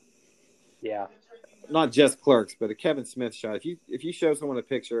shot. Yeah. Not just Clerks, but a Kevin Smith shot. If you show someone a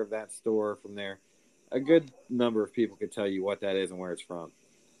picture of that store from there, a good number of people could tell you what that is and where it's from.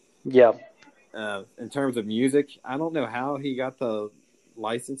 Yep. In terms of music, I don't know how he got the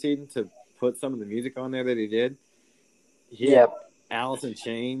licensing to put some of the music on there that he did. Yep. Alice in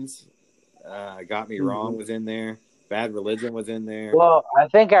Chains, Got Me Wrong was in there. Bad Religion was in there. Well, I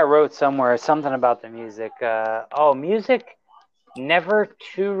think I wrote somewhere something about the music. Music never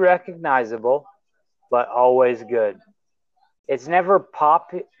too recognizable, but always good. It's never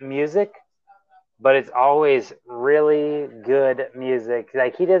pop music, but it's always really good music.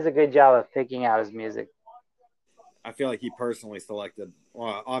 Like he does a good job of picking out his music. I feel like he personally selected.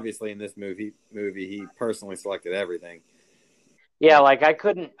 Well, obviously in this movie he personally selected everything. Yeah, like I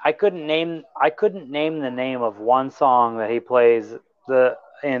couldn't name the name of one song that he plays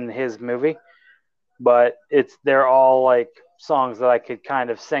in his movie, but they're all like songs that I could kind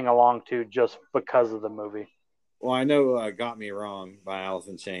of sing along to just because of the movie. Well, I know "Got Me Wrong" by Alice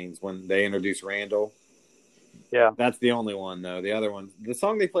in Chains when they introduced Randall. Yeah. That's the only one though. The other one, the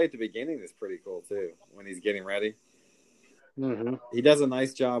song they play at the beginning is pretty cool too. When he's getting ready, he does a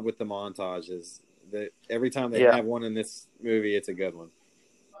nice job with the montages. That every time they Yeah. have one in this movie, it's a good one.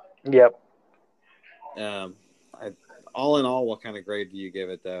 Yep. Um, all in all, what kind of grade do you give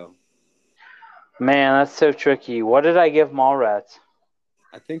it though? Man, that's so tricky. What did I give Mallrats?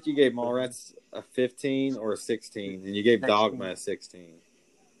 I think you gave Mallrats a 15 or a 16, and you gave 16. Dogma a 16.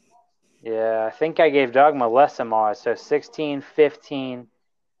 Yeah, I think I gave Dogma less than Mallrats, so 16, 15.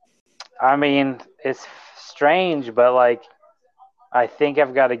 I mean, it's strange, but like I think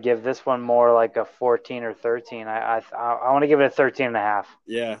I've got to give this one more like a 14 or 13. I want to give it a 13 and a half.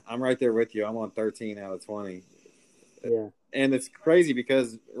 Yeah, I'm right there with you. I'm on 13 out of 20. Yeah. And it's crazy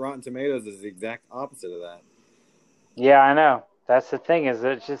because Rotten Tomatoes is the exact opposite of that. Yeah, I know. That's the thing is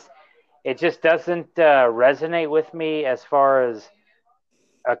it just doesn't resonate with me as far as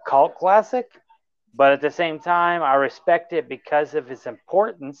a cult classic, but at the same time, I respect it because of its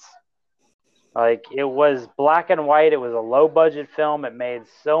importance. Like it was black and white. It was a low budget film. It made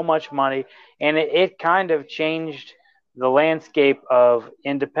so much money, and it kind of changed the landscape of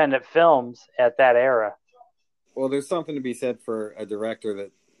independent films at that era. Well, there's something to be said for a director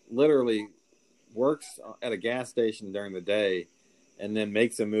that literally works at a gas station during the day and then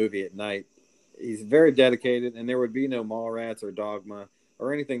makes a movie at night. He's very dedicated, and there would be no Mallrats or Dogma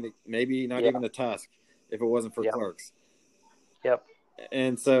or anything that maybe not Yeah. even a Tusk if it wasn't for Yep. Clerks. Yep.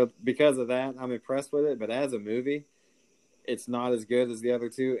 And so because of that, I'm impressed with it. But as a movie, it's not as good as the other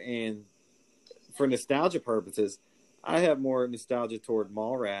two. And for nostalgia purposes, I have more nostalgia toward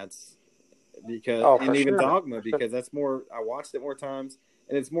Mallrats because, Oh, and for even sure. Dogma because that's more. I watched it more times,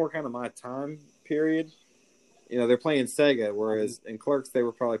 and it's more kind of my time period. You know, they're playing Sega, whereas in Clerks they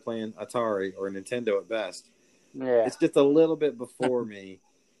were probably playing Atari or Nintendo at best. Yeah. It's just a little bit before me,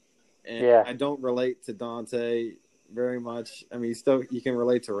 and Yeah. I don't relate to Dante very much. I mean, you can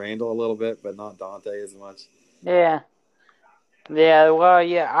relate to Randall a little bit, but not Dante as much. Yeah. Yeah. Well,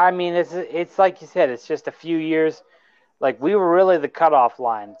 yeah. I mean, it's like you said. It's just a few years. Like we were really the cutoff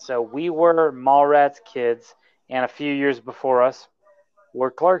line. So we were Mallrats kids, and a few years before us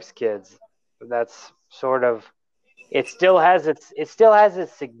were Clerks kids. That's sort of it still has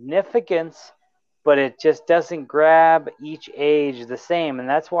its significance, but it just doesn't grab each age the same, and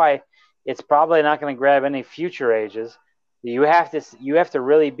that's why it's probably not going to grab any future ages. You have to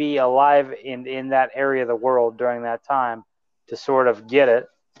really be alive in that area of the world during that time to sort of get it.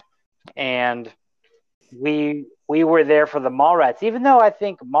 And we were there for the Mallrats, even though I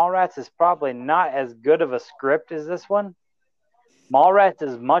think Mallrats is probably not as good of a script as this one. Mallrats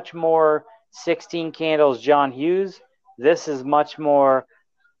is much more 16 Candles John Hughes. This is much more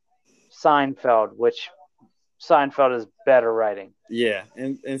Seinfeld, which Seinfeld is better writing. Yeah,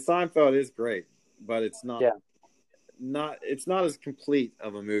 and Seinfeld is great, but it's Yeah. not as complete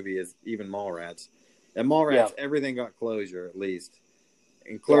of a movie as even Mallrats. And Yeah. Mallrats, everything got closure at least.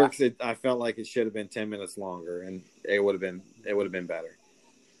 In Yeah. Clerks, I felt like it should have been 10 minutes longer, and it would have been better.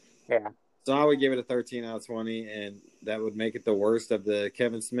 Yeah. So I would give it a 13 out of 20, and that would make it the worst of the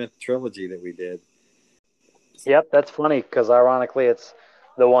Kevin Smith trilogy that we did. Yep, that's funny because ironically, it's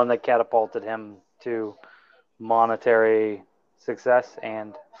the one that catapulted him to monetary success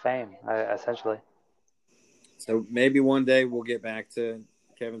and fame, essentially. So maybe one day we'll get back to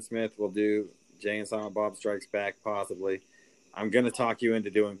Kevin Smith. We'll do Jay and Silent Bob Strikes Back, possibly. I'm going to talk you into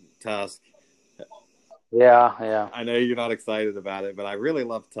doing Tusk. Yeah, yeah. I know you're not excited about it, but I really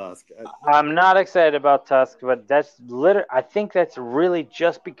love Tusk. I'm not excited about Tusk, but I think that's really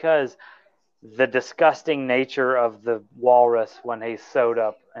just because the disgusting nature of the walrus when he's sewed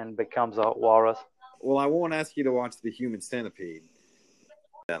up and becomes a walrus. Well, I won't ask you to watch The Human Centipede.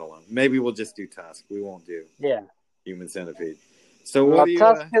 That alone. Maybe we'll just do Tusk. We won't do Human Centipede. So what Well, do you?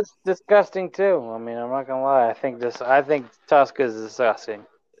 Tusk is disgusting too. I mean, I'm not gonna lie. I think Tusk is disgusting.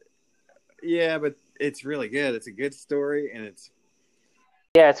 Yeah, but it's really good. It's a good story, and it's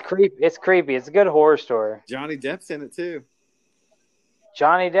Yeah, it's creepy. It's creepy. It's a good horror story. Johnny Depp's in it too.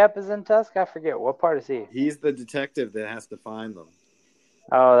 Johnny Depp is in Tusk. I forget what part is he. He's the detective that has to find them.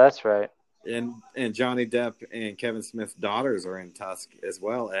 Oh, that's right. And Johnny Depp and Kevin Smith's daughters are in Tusk as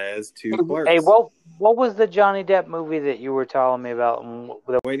well as two Clerks. Hey, what was the Johnny Depp movie that you were telling me about?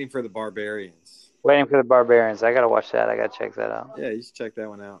 Waiting for the Barbarians. Waiting for the Barbarians. I gotta watch that. I gotta check that out. Yeah, you should check that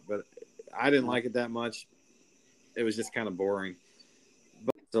one out. But I didn't like it that much. It was just kind of boring.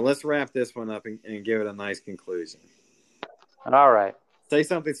 So let's wrap this one up and give it a nice conclusion. All right. Say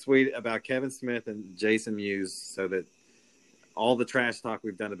something sweet about Kevin Smith and Jason Mewes so that all the trash talk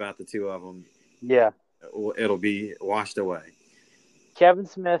we've done about the two of them, Yeah. it'll be washed away. Kevin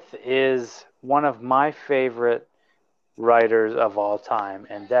Smith is one of my favorite writers of all time,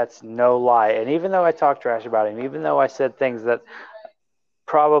 and that's no lie. And even though I talk trash about him, even though I said things that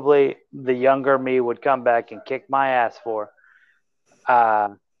probably the younger me would come back and kick my ass for,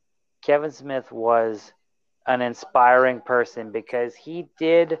 Kevin Smith was an inspiring person because he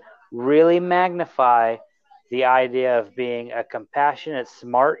did really magnify the idea of being a compassionate,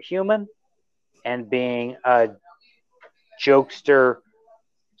 smart human and being a jokester,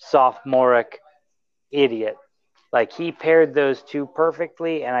 sophomoric idiot. Like he paired those two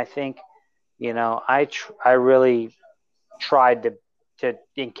perfectly, and I think, I really tried to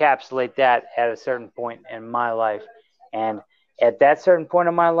encapsulate that at a certain point in my life, and at that certain point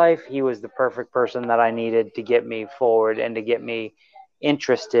in my life, he was the perfect person that I needed to get me forward and to get me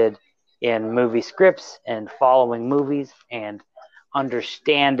interested in movie scripts and following movies and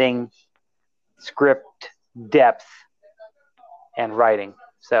understanding script depth and writing.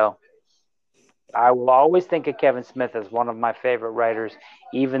 So I will always think of Kevin Smith as one of my favorite writers,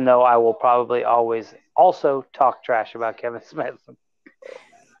 even though I will probably always also talk trash about Kevin Smith.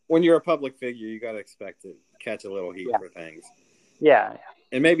 When you're a public figure, you got to expect to catch a little heat Yeah. for things. Yeah.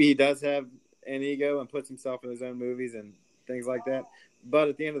 And maybe he does have an ego and puts himself in his own movies and things like that. But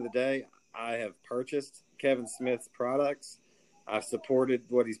at the end of the day, I have purchased Kevin Smith's products. I've supported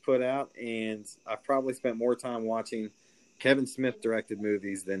what he's put out, and I've probably spent more time watching Kevin Smith directed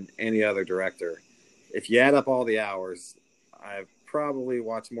movies than any other director. If you add up all the hours, I've probably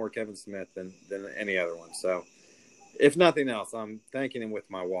watched more Kevin Smith than any other one. So if nothing else, I'm thanking him with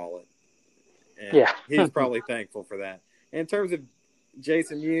my wallet. And Yeah. he's probably thankful for that. In terms of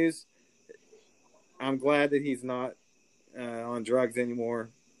Jason Mewes, I'm glad that he's not on drugs anymore.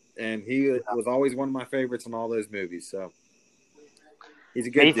 And he was always one of my favorites in all those movies. So he's a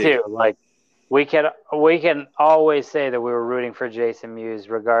good Me dude. too. Like we can always say that we were rooting for Jason Mewes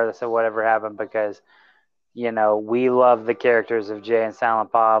regardless of whatever happened because we love the characters of Jay and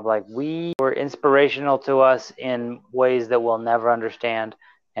Silent Bob. Like we were inspirational to us in ways that we'll never understand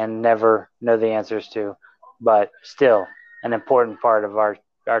and never know the answers to, but still an important part of our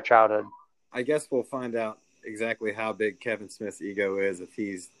childhood. I guess we'll find out exactly how big Kevin Smith's ego is if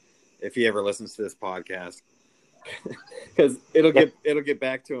he ever listens to this podcast, because it'll get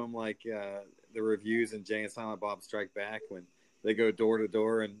back to him like the reviews in Jay and Silent Bob Strike Back when they go door to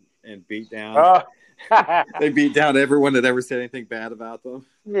door and beat down. Oh. They beat down everyone that ever said anything bad about them.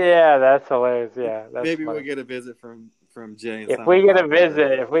 Yeah, that's hilarious. Yeah, that's maybe funny. we'll get a visit from Jay and If Silent we get Bob.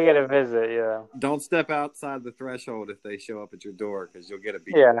 if we get a visit, yeah. Don't step outside the threshold if they show up at your door because you'll get a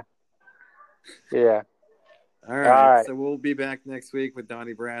beat. Yeah. All right. So we'll be back next week with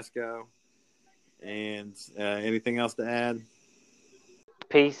Donnie Brasco. And anything else to add?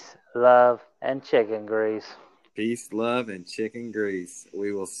 Peace, love, and chicken grease. Peace, love, and chicken grease.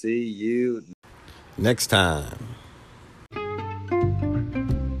 We will see you next time.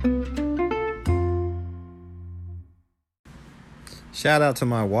 Shout out to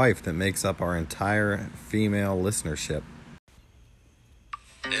my wife that makes up our entire female listenership.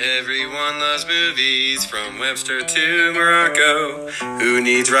 Everyone loves movies from Webster to Morocco. Who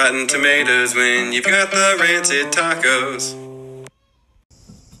needs rotten tomatoes when you've got the rancid tacos?